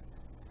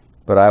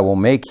 but I will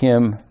make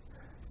him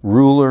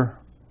ruler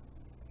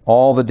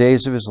all the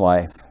days of his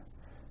life,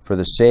 for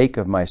the sake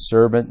of my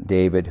servant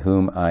David,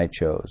 whom I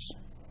chose,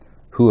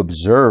 who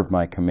observed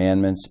my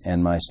commandments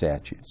and my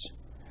statutes.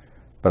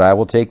 But I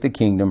will take the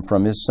kingdom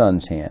from his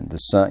son's hand. The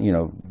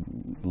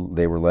son,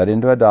 they were led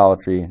into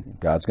idolatry.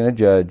 God's going to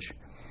judge.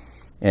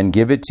 And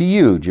give it to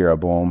you,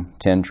 Jeroboam,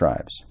 10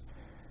 tribes.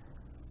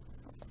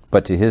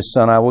 But to his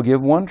son I will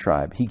give 1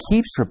 tribe. He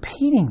keeps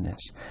repeating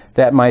this,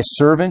 that my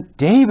servant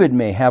David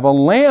may have a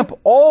lamp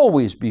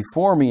always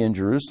before me in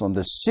Jerusalem,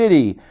 the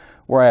city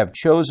where I have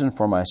chosen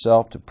for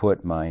myself to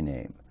put my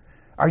name.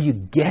 Are you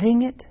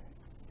getting it?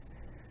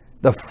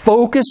 The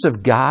focus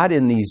of God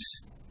in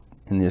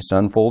this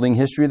unfolding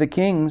history of the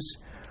kings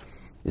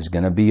is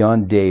going to be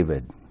on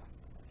David.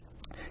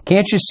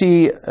 Can't you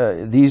see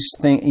these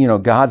things,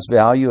 God's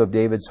value of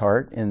David's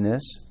heart in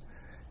this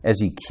as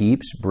he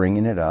keeps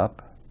bringing it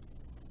up?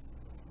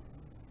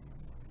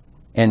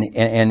 And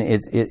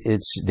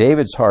it's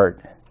David's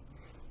heart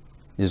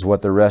is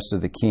what the rest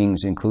of the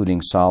kings,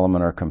 including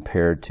Solomon, are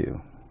compared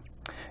to.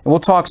 And we'll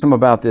talk some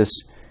about this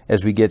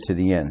as we get to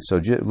the end.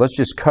 So let's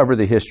just cover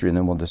the history and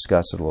then we'll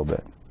discuss it a little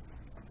bit.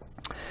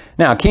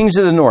 Now, Kings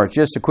of the North,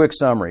 just a quick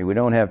summary. We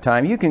don't have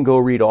time. You can go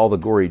read all the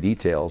gory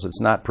details. It's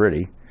not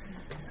pretty.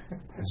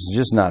 It's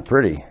just not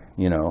pretty,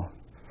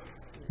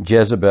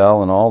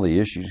 Jezebel and all the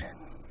issues.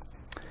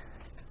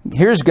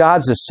 Here's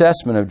God's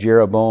assessment of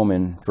Jeroboam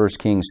in 1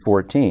 Kings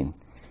 14.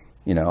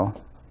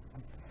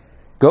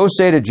 Go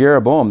say to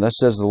Jeroboam, thus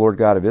says the Lord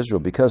God of Israel,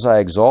 because I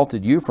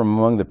exalted you from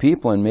among the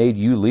people and made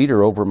you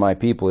leader over my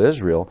people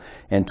Israel,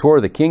 and tore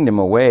the kingdom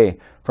away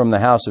from the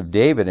house of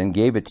David and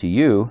gave it to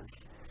you,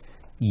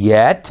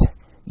 yet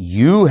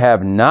you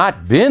have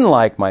not been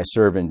like my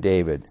servant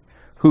David,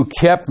 who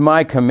kept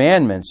my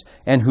commandments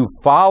and who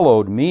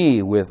followed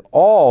me with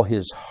all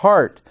his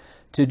heart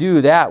to do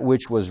that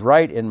which was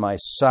right in my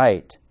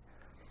sight.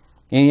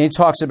 And he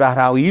talks about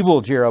how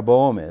evil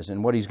Jeroboam is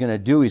and what he's going to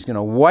do. He's going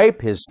to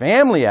wipe his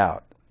family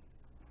out.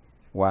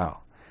 Wow.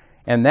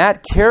 And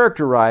that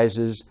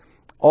characterizes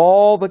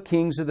all the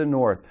kings of the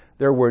north.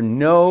 There were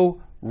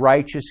no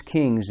righteous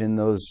kings in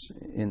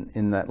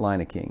that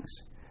line of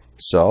kings.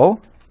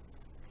 So,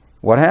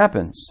 what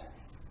happens?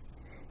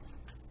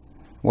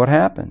 What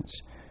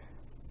happens?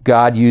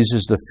 God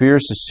uses the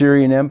fierce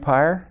Assyrian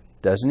Empire,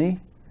 doesn't he?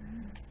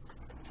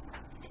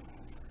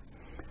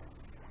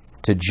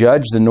 To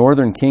judge the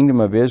northern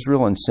kingdom of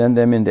Israel and send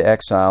them into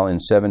exile in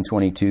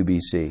 722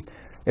 BC.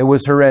 It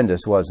was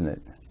horrendous, wasn't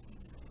it?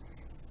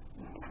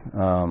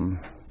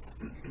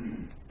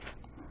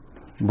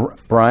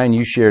 Brian,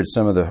 you shared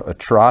some of the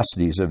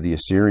atrocities of the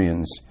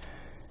Assyrians.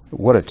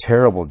 What a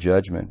terrible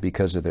judgment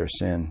because of their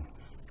sin.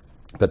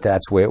 But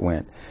that's the way it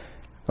went.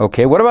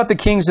 Okay, what about the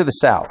kings of the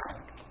south?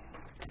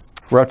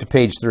 We're up to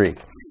page 3.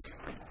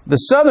 The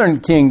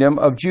southern kingdom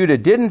of Judah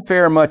didn't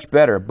fare much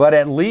better, but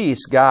at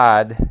least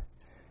God,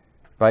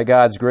 by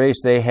God's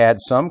grace, they had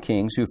some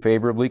kings who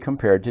favorably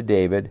compared to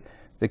David,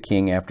 the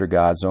king after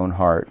God's own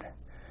heart.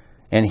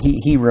 And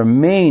he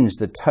remains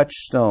the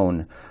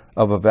touchstone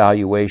of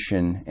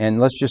evaluation. And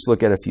let's just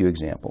look at a few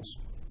examples.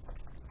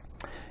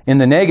 In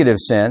the negative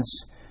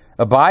sense,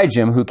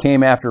 Abijam, who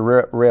came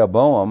after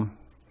Rehoboam,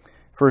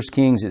 1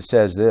 Kings, it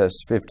says this,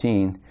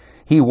 15,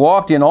 he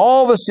walked in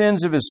all the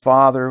sins of his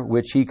father,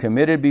 which he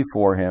committed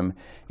before him,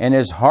 and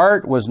his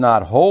heart was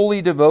not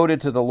wholly devoted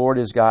to the Lord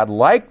his God,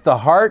 like the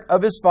heart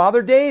of his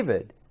father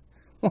David.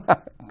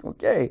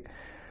 Okay.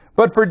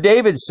 But for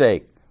David's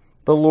sake,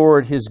 the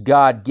Lord his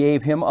God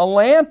gave him a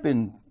lamp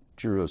in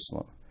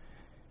Jerusalem.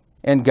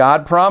 And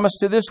God promised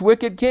to this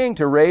wicked king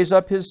to raise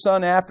up his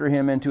son after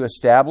him and to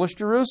establish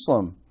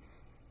Jerusalem.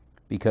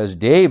 Because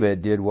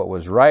David did what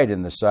was right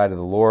in the sight of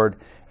the Lord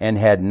and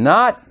had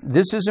not,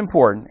 this is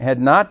important,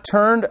 had not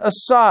turned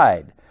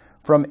aside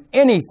from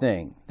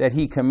anything that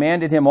he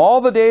commanded him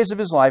all the days of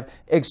his life,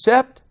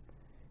 except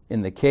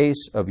in the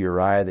case of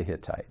Uriah the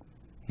Hittite.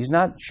 He's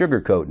not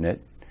sugarcoating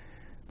it,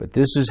 but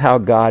this is how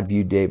God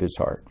viewed David's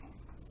heart.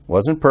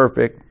 Wasn't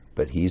perfect,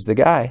 but he's the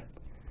guy.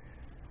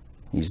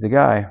 He's the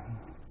guy.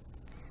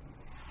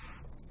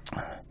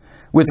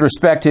 With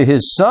respect to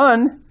his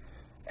son,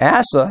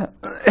 Asa,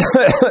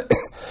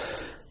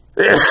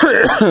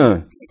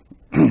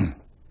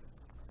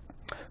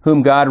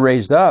 whom God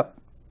raised up,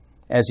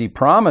 as he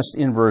promised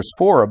in verse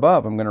 4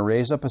 above, I'm going to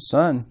raise up a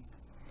son.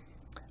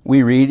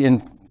 We read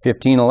in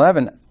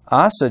 15:11,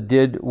 Asa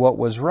did what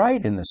was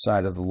right in the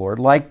sight of the Lord,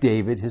 like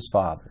David his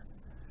father.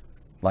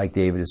 Like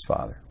David his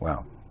father.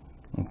 Wow.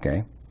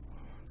 Okay.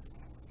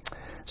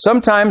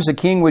 Sometimes a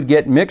king would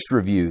get mixed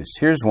reviews.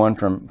 Here's one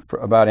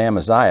about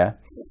Amaziah.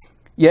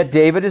 Yet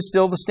David is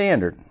still the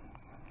standard.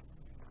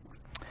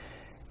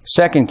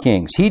 2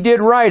 Kings, he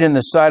did right in the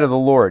sight of the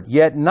Lord,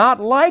 yet not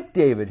like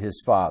David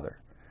his father.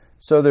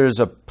 So there's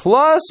a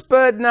plus,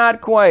 but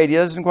not quite. He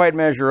doesn't quite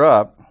measure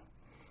up.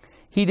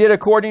 He did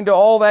according to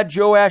all that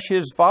Joash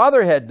his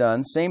father had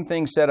done. Same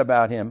thing said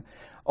about him.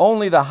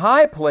 Only the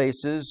high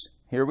places,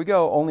 here we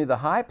go, only the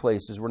high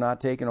places were not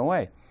taken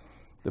away.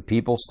 The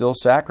people still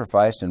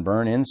sacrificed and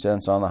burned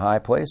incense on the high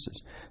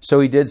places. So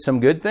he did some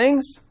good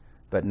things,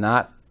 but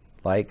not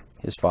like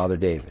his father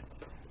David.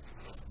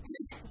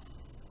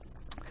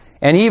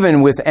 And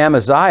even with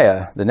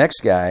Amaziah, the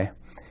next guy,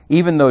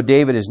 even though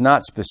David is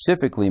not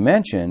specifically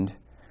mentioned,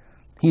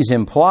 he's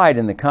implied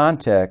in the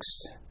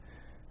context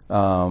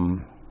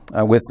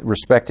with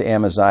respect to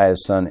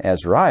Amaziah's son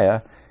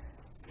Azariah.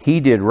 He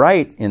did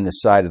right in the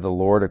sight of the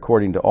Lord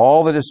according to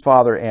all that his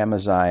father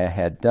Amaziah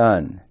had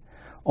done.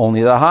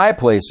 Only the high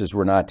places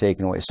were not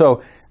taken away.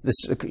 So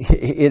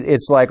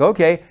it's like,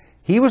 okay,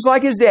 he was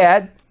like his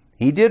dad.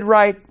 He did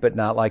right, but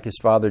not like his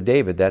father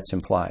David. That's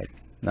implied.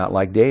 Not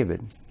like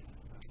David.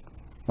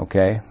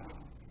 Okay.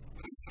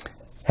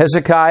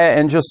 Hezekiah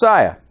and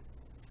Josiah.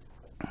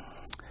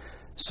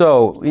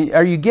 So,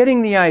 are you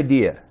getting the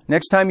idea?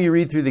 Next time you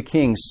read through the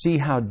Kings, see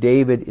how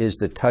David is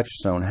the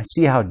touchstone.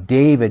 See how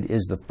David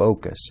is the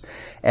focus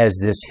as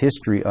this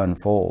history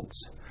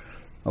unfolds.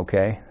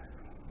 Okay?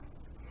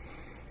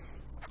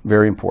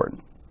 Very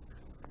important.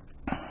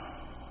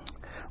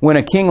 When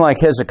a king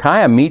like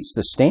Hezekiah meets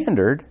the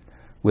standard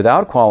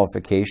without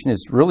qualification,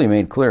 it's really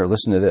made clear.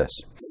 Listen to this.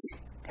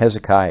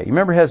 Hezekiah. You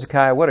remember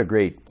Hezekiah? What a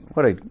great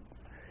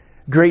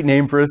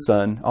name for a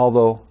son.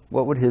 Although,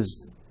 what would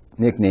his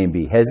nickname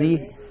be?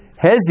 Hezi?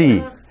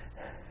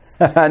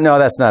 No,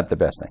 that's not the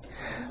best thing.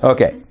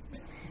 Okay.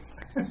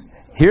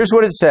 Here's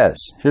what it says.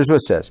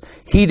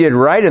 He did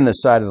right in the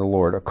sight of the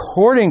Lord,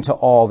 according to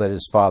all that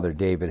his father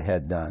David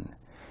had done.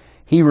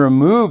 He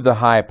removed the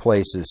high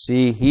places.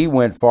 See, he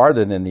went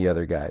farther than the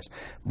other guys.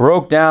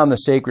 Broke down the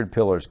sacred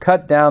pillars.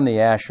 Cut down the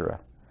Asherah.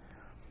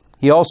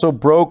 He also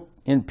broke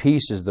in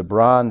pieces the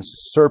bronze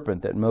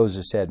serpent that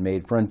Moses had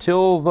made. For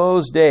until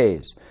those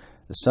days,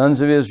 the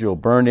sons of Israel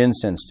burned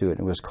incense to it.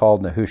 It was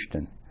called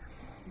Nehushtan.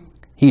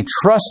 He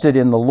trusted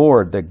in the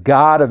Lord, the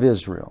God of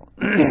Israel,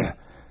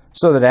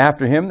 so that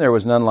after him there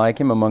was none like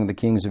him among the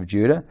kings of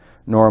Judah,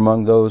 nor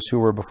among those who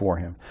were before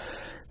him.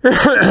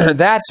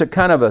 That's a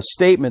kind of a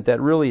statement that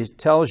really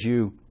tells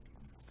you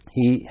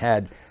he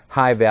had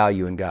high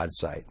value in God's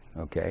sight.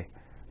 Okay.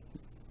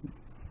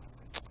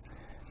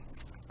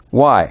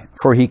 Why?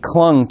 For he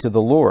clung to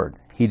the Lord.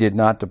 He did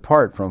not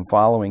depart from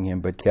following him,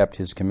 but kept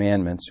his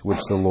commandments,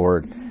 which the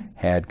Lord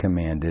had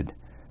commanded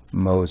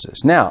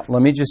Moses. Now,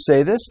 let me just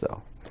say this,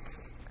 though.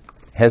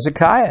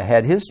 Hezekiah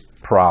had his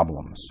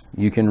problems.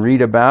 You can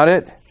read about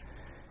it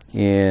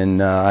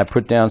I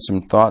put down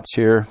some thoughts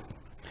here.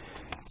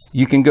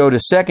 You can go to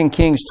 2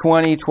 Kings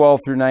 20, 12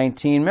 through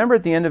 19. Remember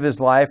at the end of his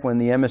life when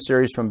the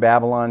emissaries from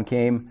Babylon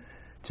came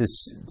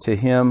to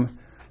him?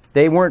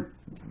 They weren't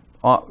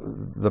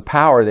the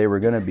power they were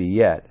going to be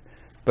yet.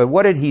 But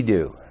what did he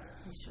do?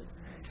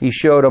 He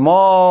showed them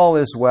all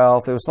his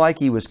wealth. It was like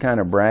he was kind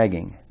of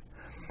bragging.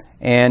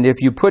 And if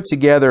you put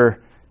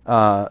together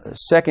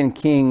 2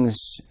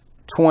 Kings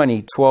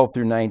 20, 12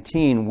 through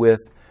 19 with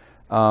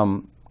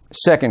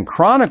 2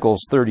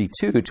 Chronicles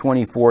 32,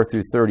 24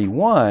 through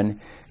 31,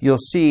 you'll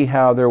see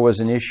how there was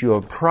an issue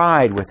of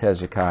pride with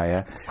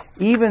Hezekiah.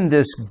 Even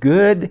this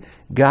good,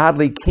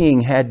 godly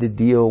king had to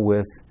deal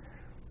with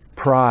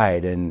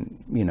pride and,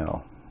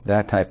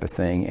 that type of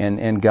thing.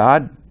 And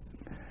God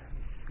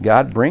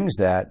brings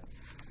that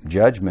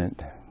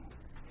judgment.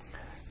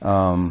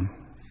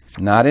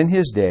 Not in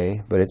his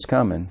day, but it's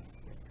coming.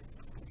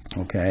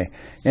 Okay.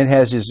 And it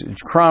has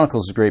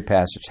Chronicles is a great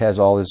passage, has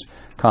all his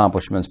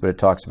accomplishments, but it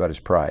talks about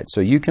his pride.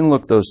 So you can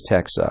look those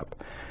texts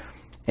up.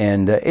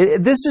 And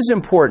this is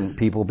important,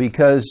 people,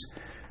 because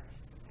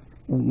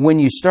when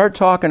you start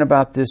talking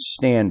about this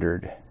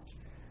standard,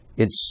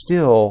 it's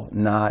still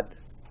not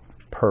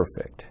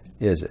perfect,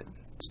 is it?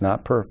 It's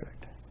not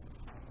perfect.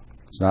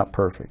 It's not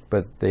perfect,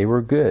 but they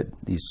were good.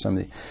 The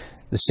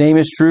same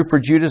is true for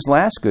Judah's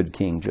last good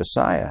king,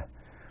 Josiah.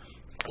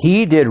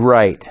 He did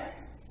right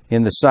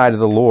in the sight of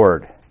the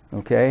Lord,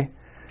 okay?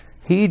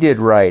 He did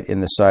right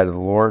in the sight of the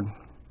Lord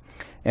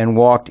and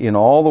walked in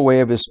all the way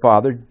of his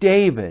father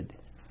David.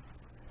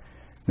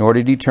 Nor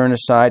did he turn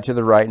aside to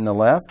the right and the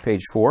left.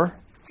 Page 4.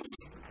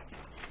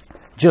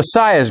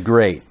 Josiah is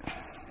great.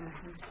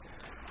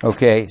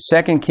 Okay,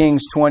 2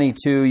 Kings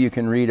 22, you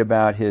can read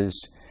about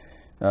his,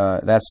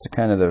 that's the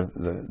kind of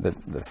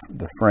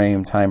the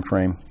frame, time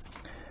frame.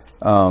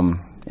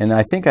 And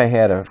I think I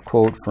had a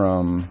quote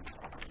from,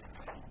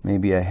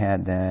 maybe I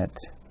had that,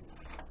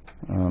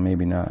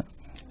 maybe not.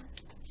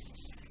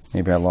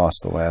 Maybe I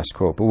lost the last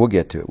quote, but we'll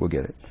get to it. We'll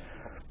get it.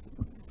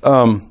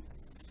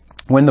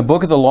 When the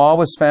book of the law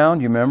was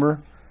found, you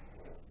remember,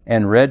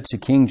 and read to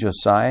King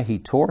Josiah, he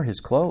tore his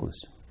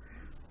clothes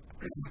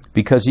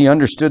because he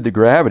understood the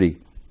gravity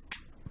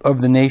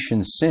of the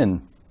nation's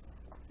sin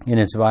in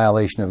its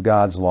violation of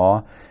God's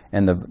law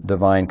and the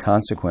divine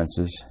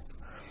consequences.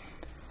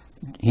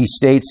 he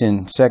states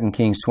in 2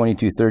 Kings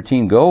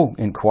 22:13, "Go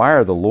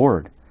inquire the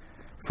Lord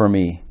for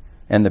me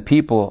and the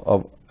people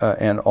of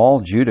and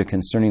all Judah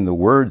concerning the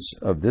words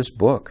of this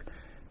book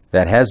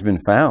that has been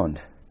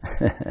found."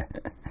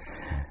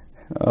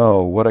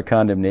 Oh, what a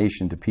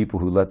condemnation to people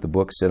who let the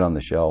book sit on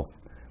the shelf.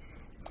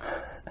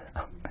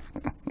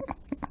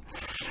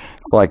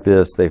 It's like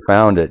this, they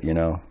found it,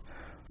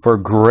 "For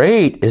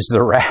great is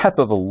the wrath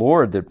of the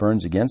Lord that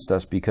burns against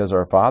us, because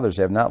our fathers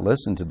have not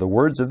listened to the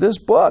words of this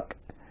book,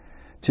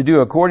 to do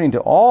according to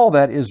all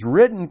that is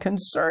written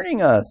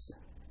concerning us."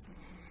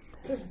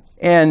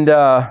 And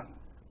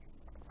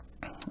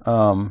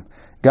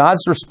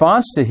God's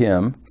response to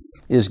him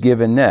is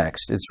given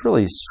next. It's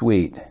really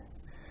sweet.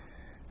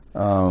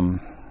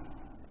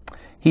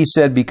 He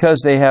said,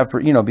 because they have,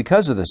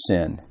 because of the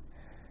sin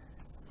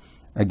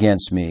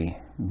against me,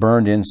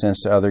 burned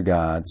incense to other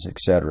gods,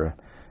 etc.,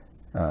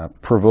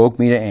 provoke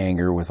me to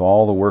anger with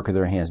all the work of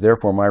their hands.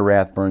 Therefore my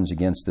wrath burns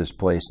against this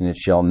place, and it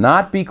shall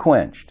not be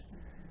quenched.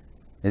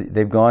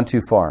 They've gone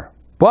too far.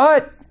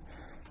 But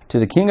to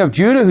the king of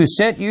Judah, who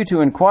sent you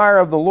to inquire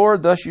of the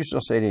Lord, thus you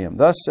shall say to him,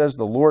 "Thus says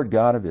the Lord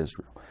God of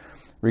Israel,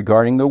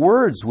 regarding the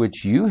words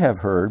which you have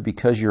heard,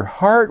 because your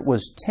heart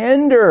was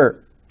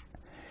tender,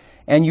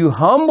 and you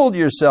humbled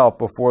yourself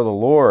before the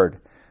Lord,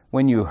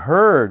 when you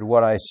heard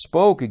what I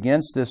spoke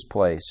against this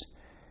place,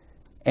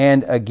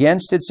 and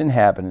against its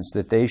inhabitants,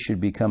 that they should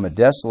become a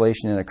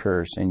desolation and a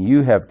curse, and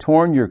you have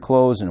torn your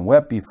clothes and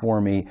wept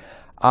before me,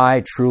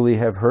 I truly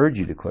have heard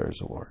you, declares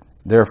the Lord.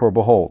 Therefore,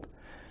 behold,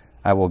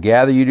 I will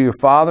gather you to your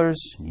fathers,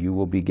 you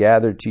will be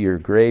gathered to your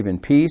grave in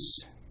peace,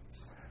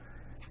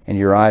 and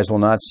your eyes will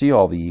not see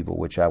all the evil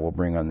which I will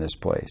bring on this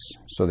place."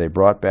 So they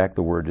brought back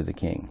the word to the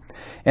king.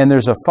 And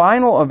there's a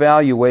final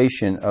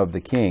evaluation of the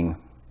king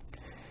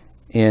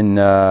in,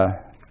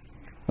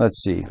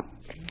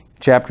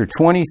 chapter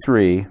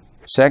 23,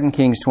 2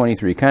 Kings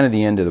 23, kind of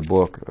the end of the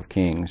book of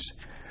Kings.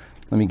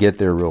 Let me get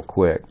there real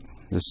quick.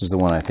 This is the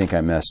one I think I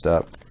messed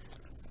up.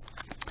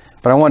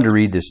 But I wanted to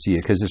read this to you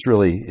because it's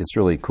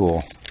really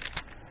cool.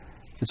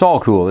 It's all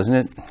cool, isn't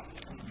it?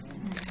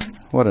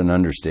 What an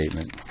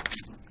understatement.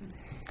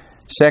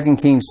 2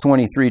 Kings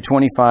 23,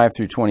 25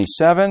 through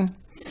 27.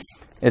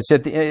 It's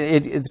at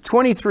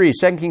 23,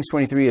 2 Kings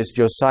 23 is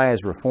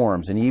Josiah's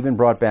reforms, and he even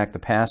brought back the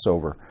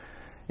Passover.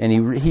 And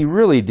he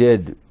really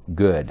did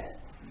good.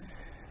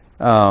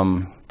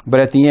 But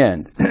at the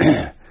end,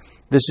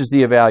 this is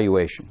the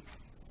evaluation.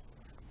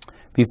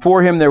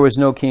 "Before him there was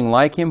no king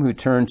like him, who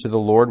turned to the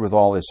Lord with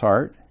all his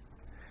heart,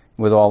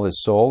 with all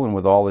his soul, and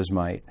with all his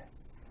might,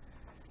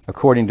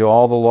 according to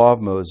all the law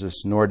of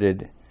Moses, nor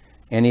did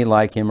any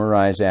like him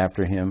arise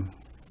after him."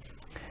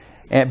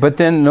 But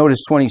then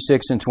notice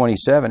 26 and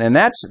 27, and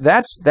that's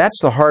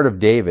the heart of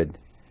David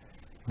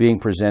being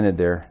presented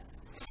there.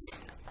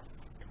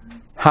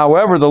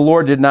 "However, the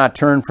Lord did not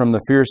turn from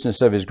the fierceness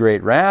of his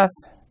great wrath.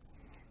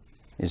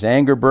 His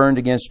anger burned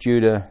against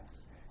Judah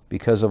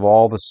because of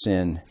all the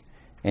sin.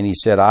 And he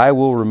said, I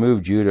will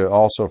remove Judah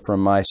also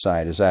from my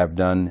sight, as I have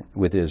done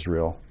with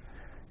Israel.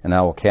 And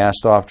I will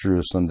cast off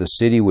Jerusalem, the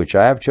city which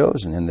I have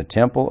chosen, and the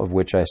temple of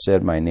which I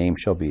said my name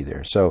shall be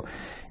there." So,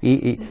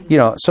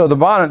 so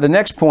the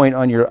next point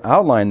on your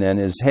outline then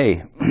is,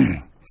 hey,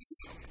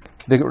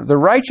 the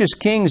righteous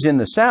kings in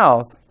the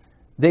south,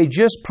 they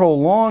just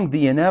prolonged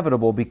the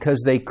inevitable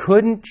because they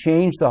couldn't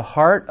change the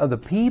heart of the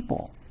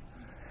people.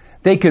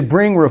 They could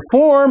bring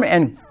reform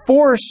and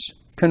force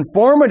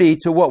conformity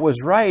to what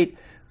was right,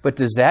 but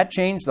does that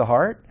change the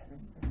heart?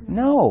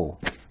 No,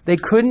 they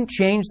couldn't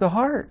change the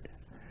heart.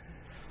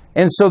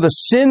 And so the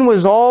sin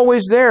was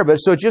always there, but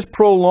so it just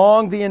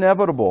prolonged the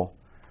inevitable.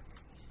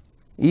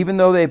 Even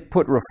though they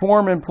put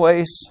reform in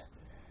place,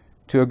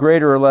 to a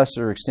greater or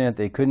lesser extent,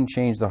 they couldn't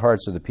change the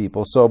hearts of the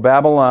people. So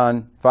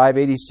Babylon,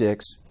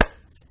 586,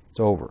 it's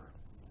over.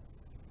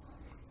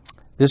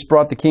 This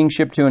brought the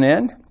kingship to an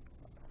end,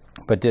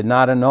 but did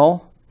not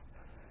annul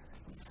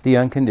the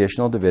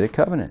unconditional Davidic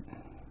covenant.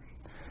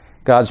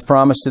 God's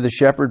promise to the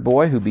shepherd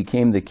boy who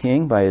became the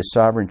king by his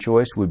sovereign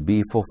choice would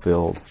be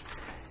fulfilled.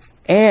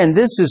 And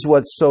this is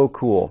what's so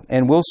cool.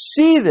 And we'll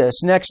see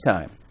this next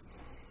time.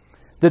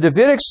 The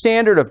Davidic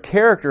standard of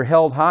character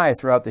held high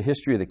throughout the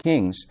history of the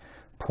kings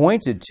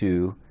pointed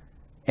to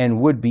and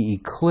would be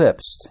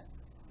eclipsed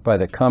by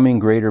the coming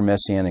greater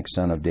messianic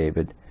son of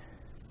David,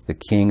 the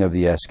king of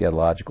the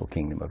eschatological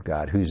kingdom of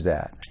God. Who's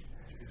that?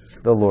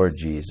 The Lord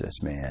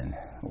Jesus, man.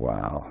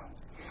 Wow.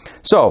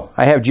 So,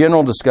 I have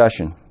general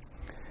discussion.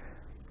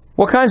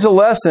 What kinds of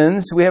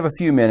lessons? We have a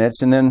few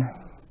minutes, and then,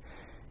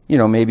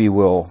 maybe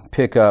we'll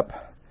pick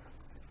up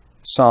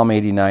Psalm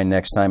 89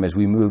 next time as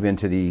we move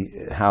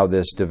into how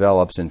this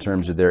develops in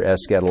terms of their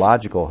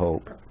eschatological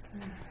hope.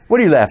 What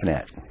are you laughing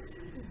at?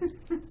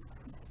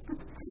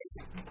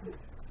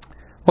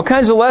 What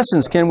kinds of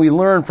lessons can we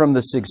learn from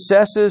the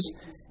successes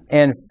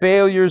and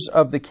failures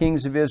of the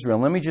kings of Israel?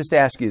 Let me just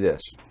ask you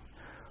this.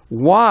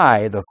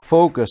 Why the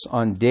focus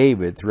on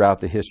David throughout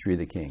the history of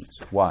the kings?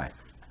 Why?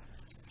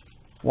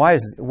 Why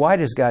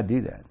does God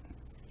do that?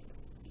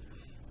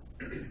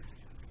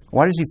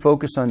 Why does he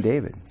focus on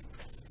David?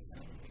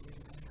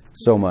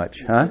 so much,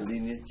 huh? The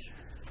lineage.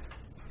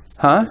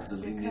 Huh? The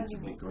lineage,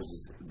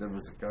 because there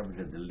was a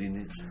covenant, the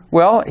lineage.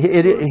 Well,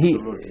 The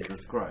Lord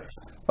Jesus Christ.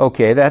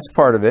 okay, that's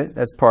part of it.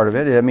 That's part of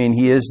it. I mean,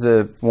 he is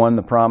the one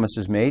the promise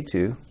is made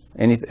to.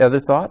 Any other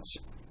thoughts?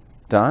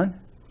 Don?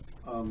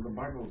 The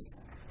Bible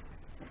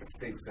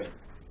states that,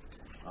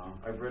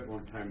 I've read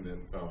one time that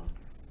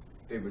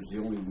David's the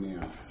only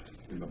man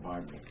in the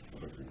Bible,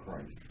 other than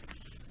Christ,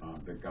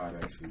 that God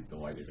actually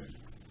delighted in.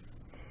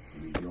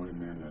 And he's the only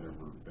man that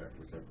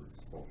was ever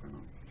spoken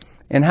of.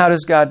 And how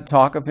does God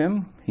talk of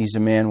him? He's a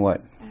man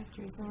what?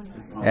 After his own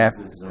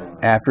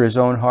heart. After his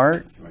own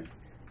heart? Right.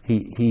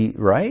 He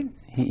right?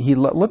 He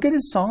look at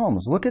his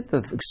Psalms. Look at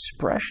the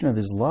expression of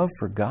his love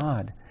for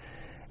God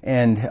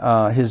and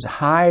his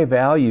high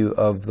value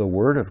of the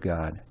Word of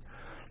God.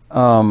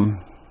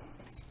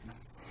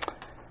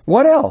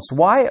 What else?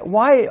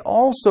 Why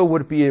also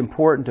would it be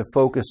important to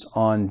focus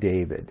on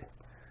David?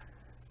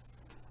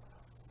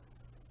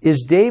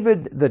 Is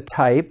David the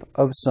type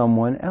of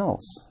someone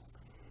else?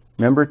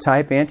 Remember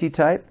type,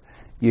 antitype?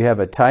 You have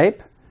a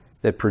type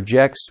that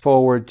projects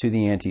forward to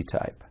the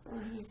antitype.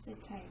 Well, he's the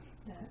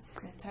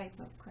type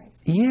of Christ.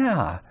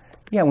 Yeah.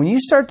 When you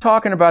start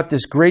talking about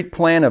this great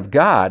plan of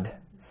God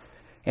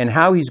and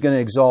how he's going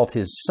to exalt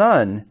his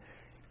Son,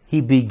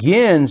 he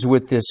begins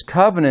with this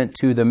covenant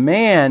to the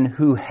man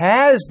who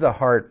has the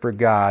heart for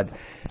God,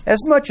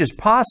 as much as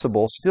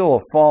possible, still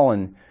a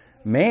fallen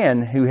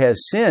man who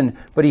has sinned,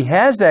 but he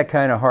has that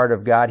kind of heart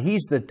of God.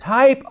 He's the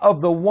type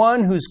of the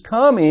one who's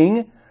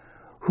coming,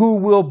 who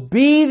will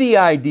be the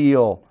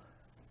ideal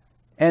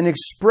and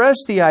express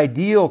the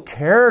ideal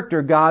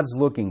character God's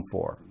looking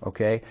for.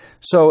 Okay?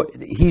 So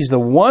he's the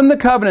one the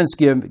covenant's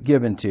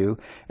given to,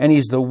 and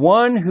he's the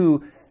one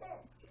who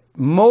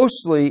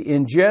mostly,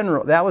 in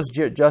general, that was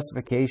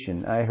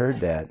justification. I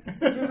heard that.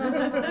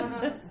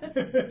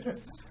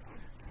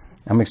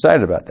 I'm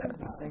excited about that.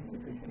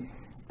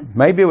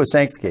 Maybe it was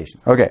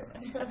sanctification. Okay.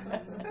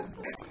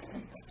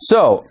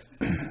 So,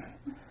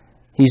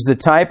 he's the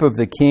type of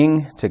the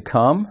king to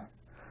come,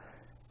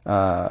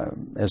 close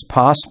as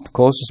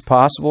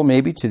possible,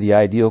 maybe, to the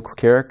ideal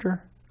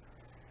character.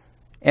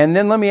 And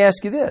then let me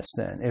ask you this,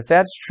 then. If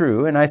that's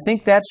true, and I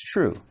think that's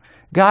true,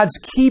 God's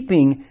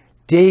keeping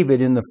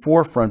David in the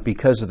forefront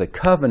because of the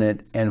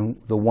covenant and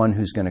the one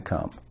who's going to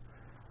come.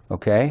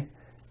 Okay?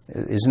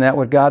 Isn't that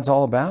what God's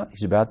all about?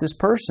 He's about this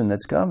person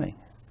that's coming.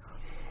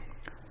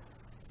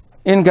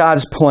 In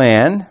God's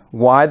plan,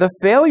 why the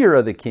failure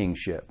of the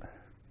kingship?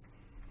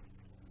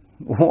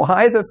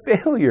 Why the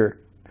failure?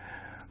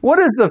 What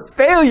is the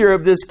failure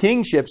of this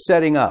kingship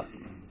setting up?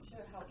 Show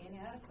how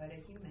inadequate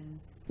a human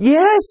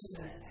Yes.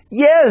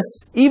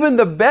 Even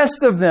the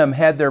best of them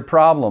had their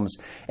problems.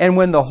 And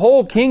when the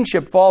whole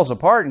kingship falls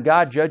apart and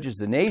God judges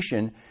the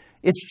nation,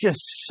 it's just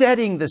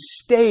setting the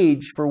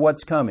stage for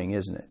what's coming,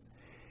 isn't it?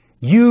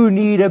 You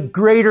need a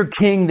greater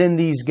king than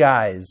these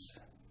guys.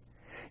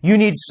 You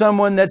need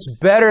someone that's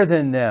better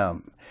than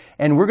them.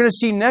 And we're going to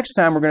see next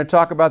time, we're going to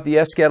talk about the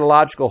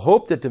eschatological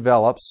hope that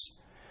develops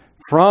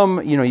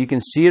from, you can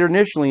see it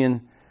initially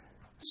in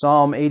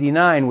Psalm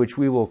 89, which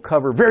we will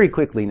cover very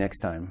quickly next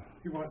time.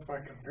 He wants by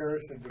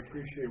comparison to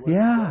appreciate what you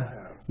don't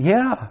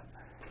have.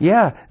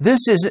 Yeah.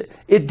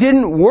 It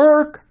didn't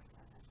work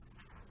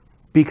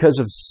because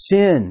of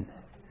sin.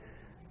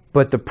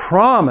 But the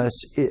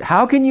promise,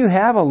 how can you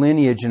have a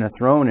lineage and a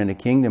throne and a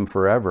kingdom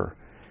forever?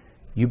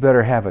 You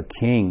better have a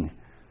king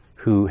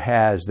who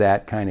has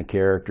that kind of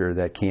character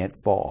that can't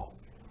fall.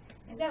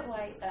 Is that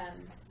why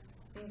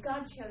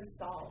God chose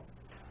Saul,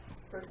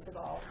 first of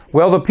all?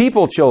 Well, the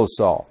people chose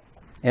Saul,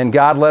 and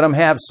God let them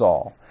have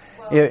Saul.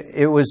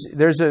 Well,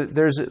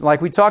 there's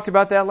like we talked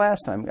about that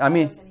last time. I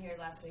mean, wasn't here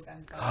last week.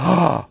 I'm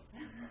sorry.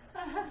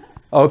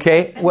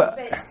 Okay. Well,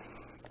 but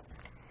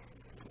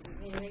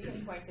you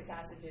can point to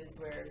passages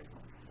where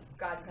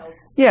God tells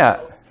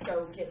Saul,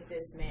 go get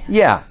this man.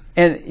 Yeah,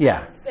 and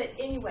yeah. But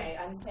anyway,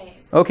 I'm saying,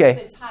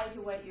 okay. To tie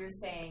to what you're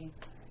saying,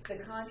 the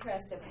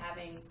contrast of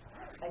having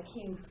a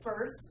king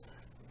first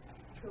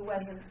who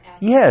wasn't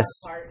after yes.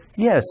 God's heart,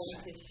 Yes.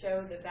 to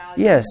show the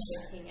value yes.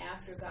 of the king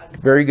after God's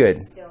very heart,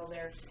 good. Still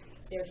their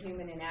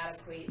human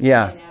inadequacies.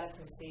 Yeah.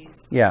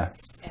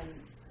 And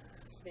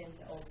then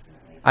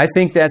ultimately. I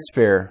think that's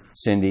fair,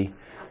 Cindy,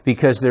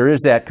 because there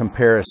is that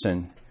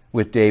comparison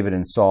with David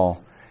and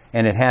Saul,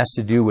 and it has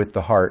to do with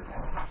the heart.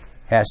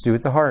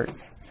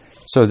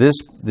 So this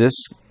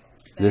is.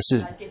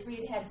 If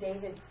we had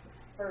David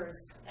first,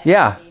 we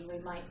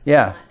might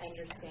not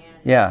understand.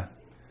 Yeah,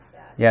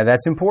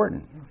 that's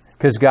important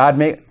because God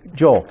made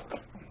Joel.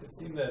 It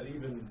seemed that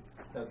even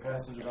that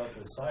passage about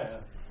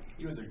Josiah,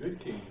 he was a good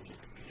king.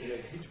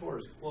 He tore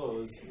his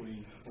clothes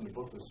when the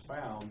book was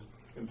found,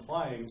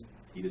 implying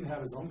he didn't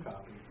have his own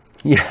copy.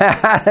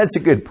 Yeah, that's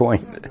a good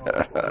point.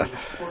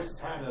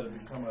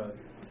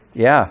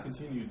 Yeah.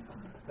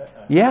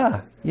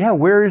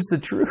 Where is the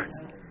truth?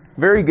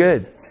 Very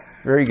good.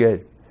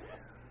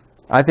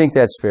 I think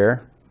that's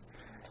fair.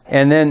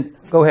 And then,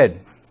 go ahead.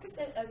 Just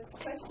a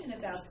question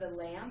about the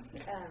lamp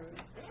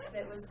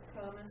that was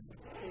promised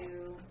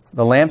to...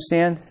 The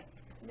lampstand?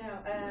 No.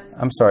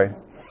 I'm sorry.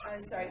 I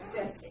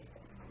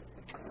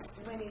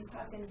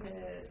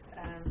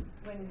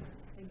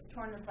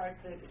torn apart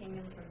the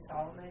kingdom from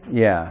Solomon.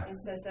 Yeah. And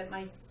says that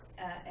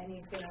and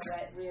he's going to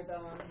let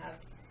Rehoboam have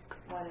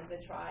one of the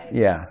tribes.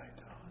 Yeah.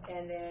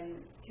 And then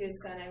to his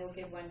son I will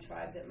give one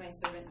tribe, that my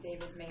servant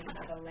David may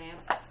have a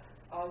lamp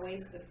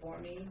always before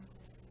me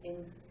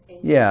in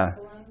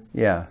Jerusalem.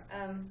 Yeah.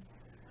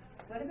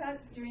 What about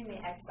during the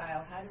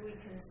exile? How do we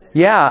consider?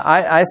 Yeah,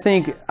 I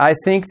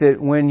think that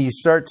when you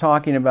start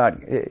talking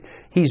about,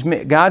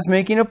 God's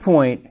making a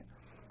point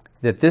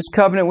that this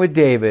covenant with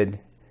David,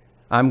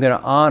 I'm going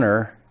to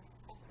honor,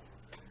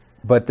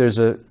 but there's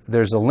a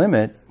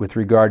limit with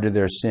regard to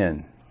their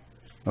sin.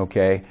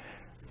 Okay,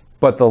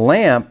 but the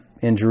lamp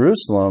in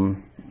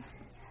Jerusalem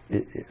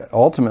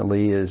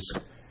ultimately is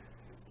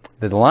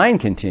the line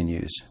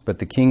continues, but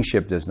the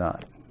kingship does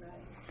not,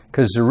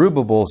 because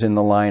Zerubbabel's in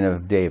the line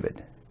of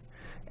David.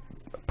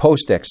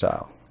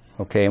 Post-exile,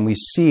 okay, and we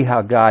see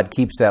how God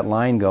keeps that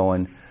line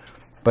going,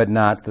 but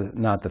not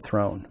the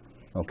throne,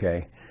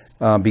 okay,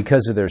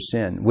 because of their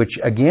sin, which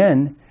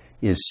again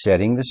is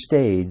setting the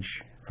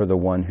stage for the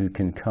one who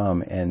can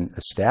come and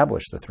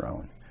establish the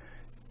throne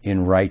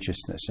in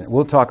righteousness. And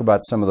we'll talk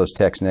about some of those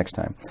texts next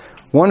time.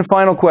 One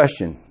final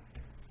question,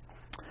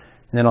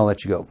 and then I'll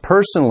let you go.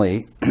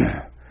 Personally,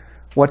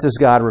 what does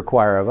God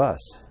require of us?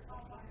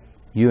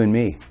 You and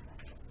me.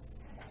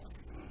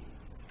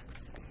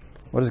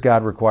 What does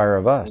God require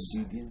of us?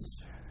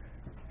 Obedience.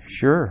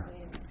 Sure.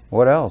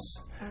 What else?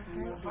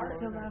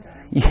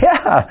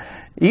 Yeah.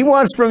 He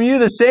wants from you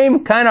the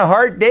same kind of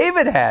heart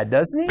David had,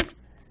 doesn't he?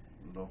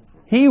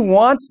 He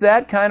wants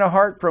that kind of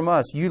heart from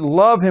us. You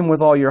love him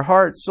with all your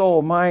heart,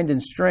 soul, mind,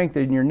 and strength,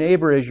 and your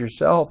neighbor as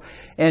yourself.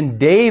 And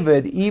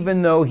David,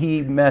 even though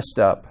he messed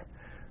up,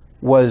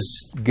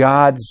 was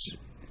God's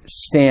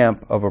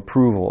stamp of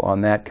approval on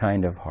that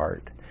kind of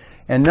heart.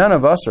 And none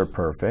of us are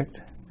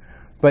perfect,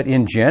 but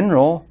in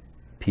general,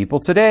 people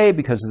today,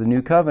 because of the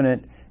new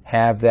covenant,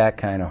 have that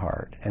kind of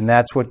heart. And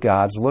that's what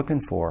God's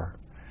looking for.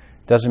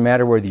 Doesn't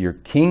matter whether you're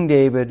King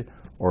David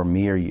or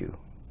me or you.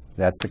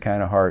 That's the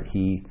kind of heart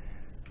he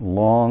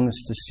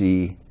longs to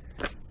see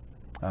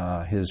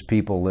his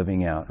people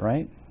living out,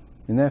 right?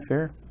 Isn't that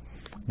fair?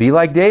 Be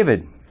like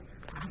David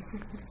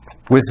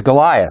with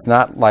Goliath,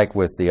 not like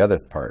with the other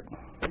part.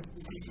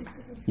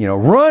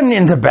 Run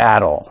into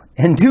battle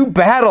and do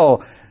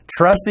battle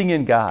trusting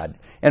in God.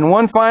 And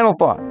one final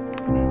thought.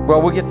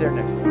 Well, we'll get there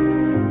next time.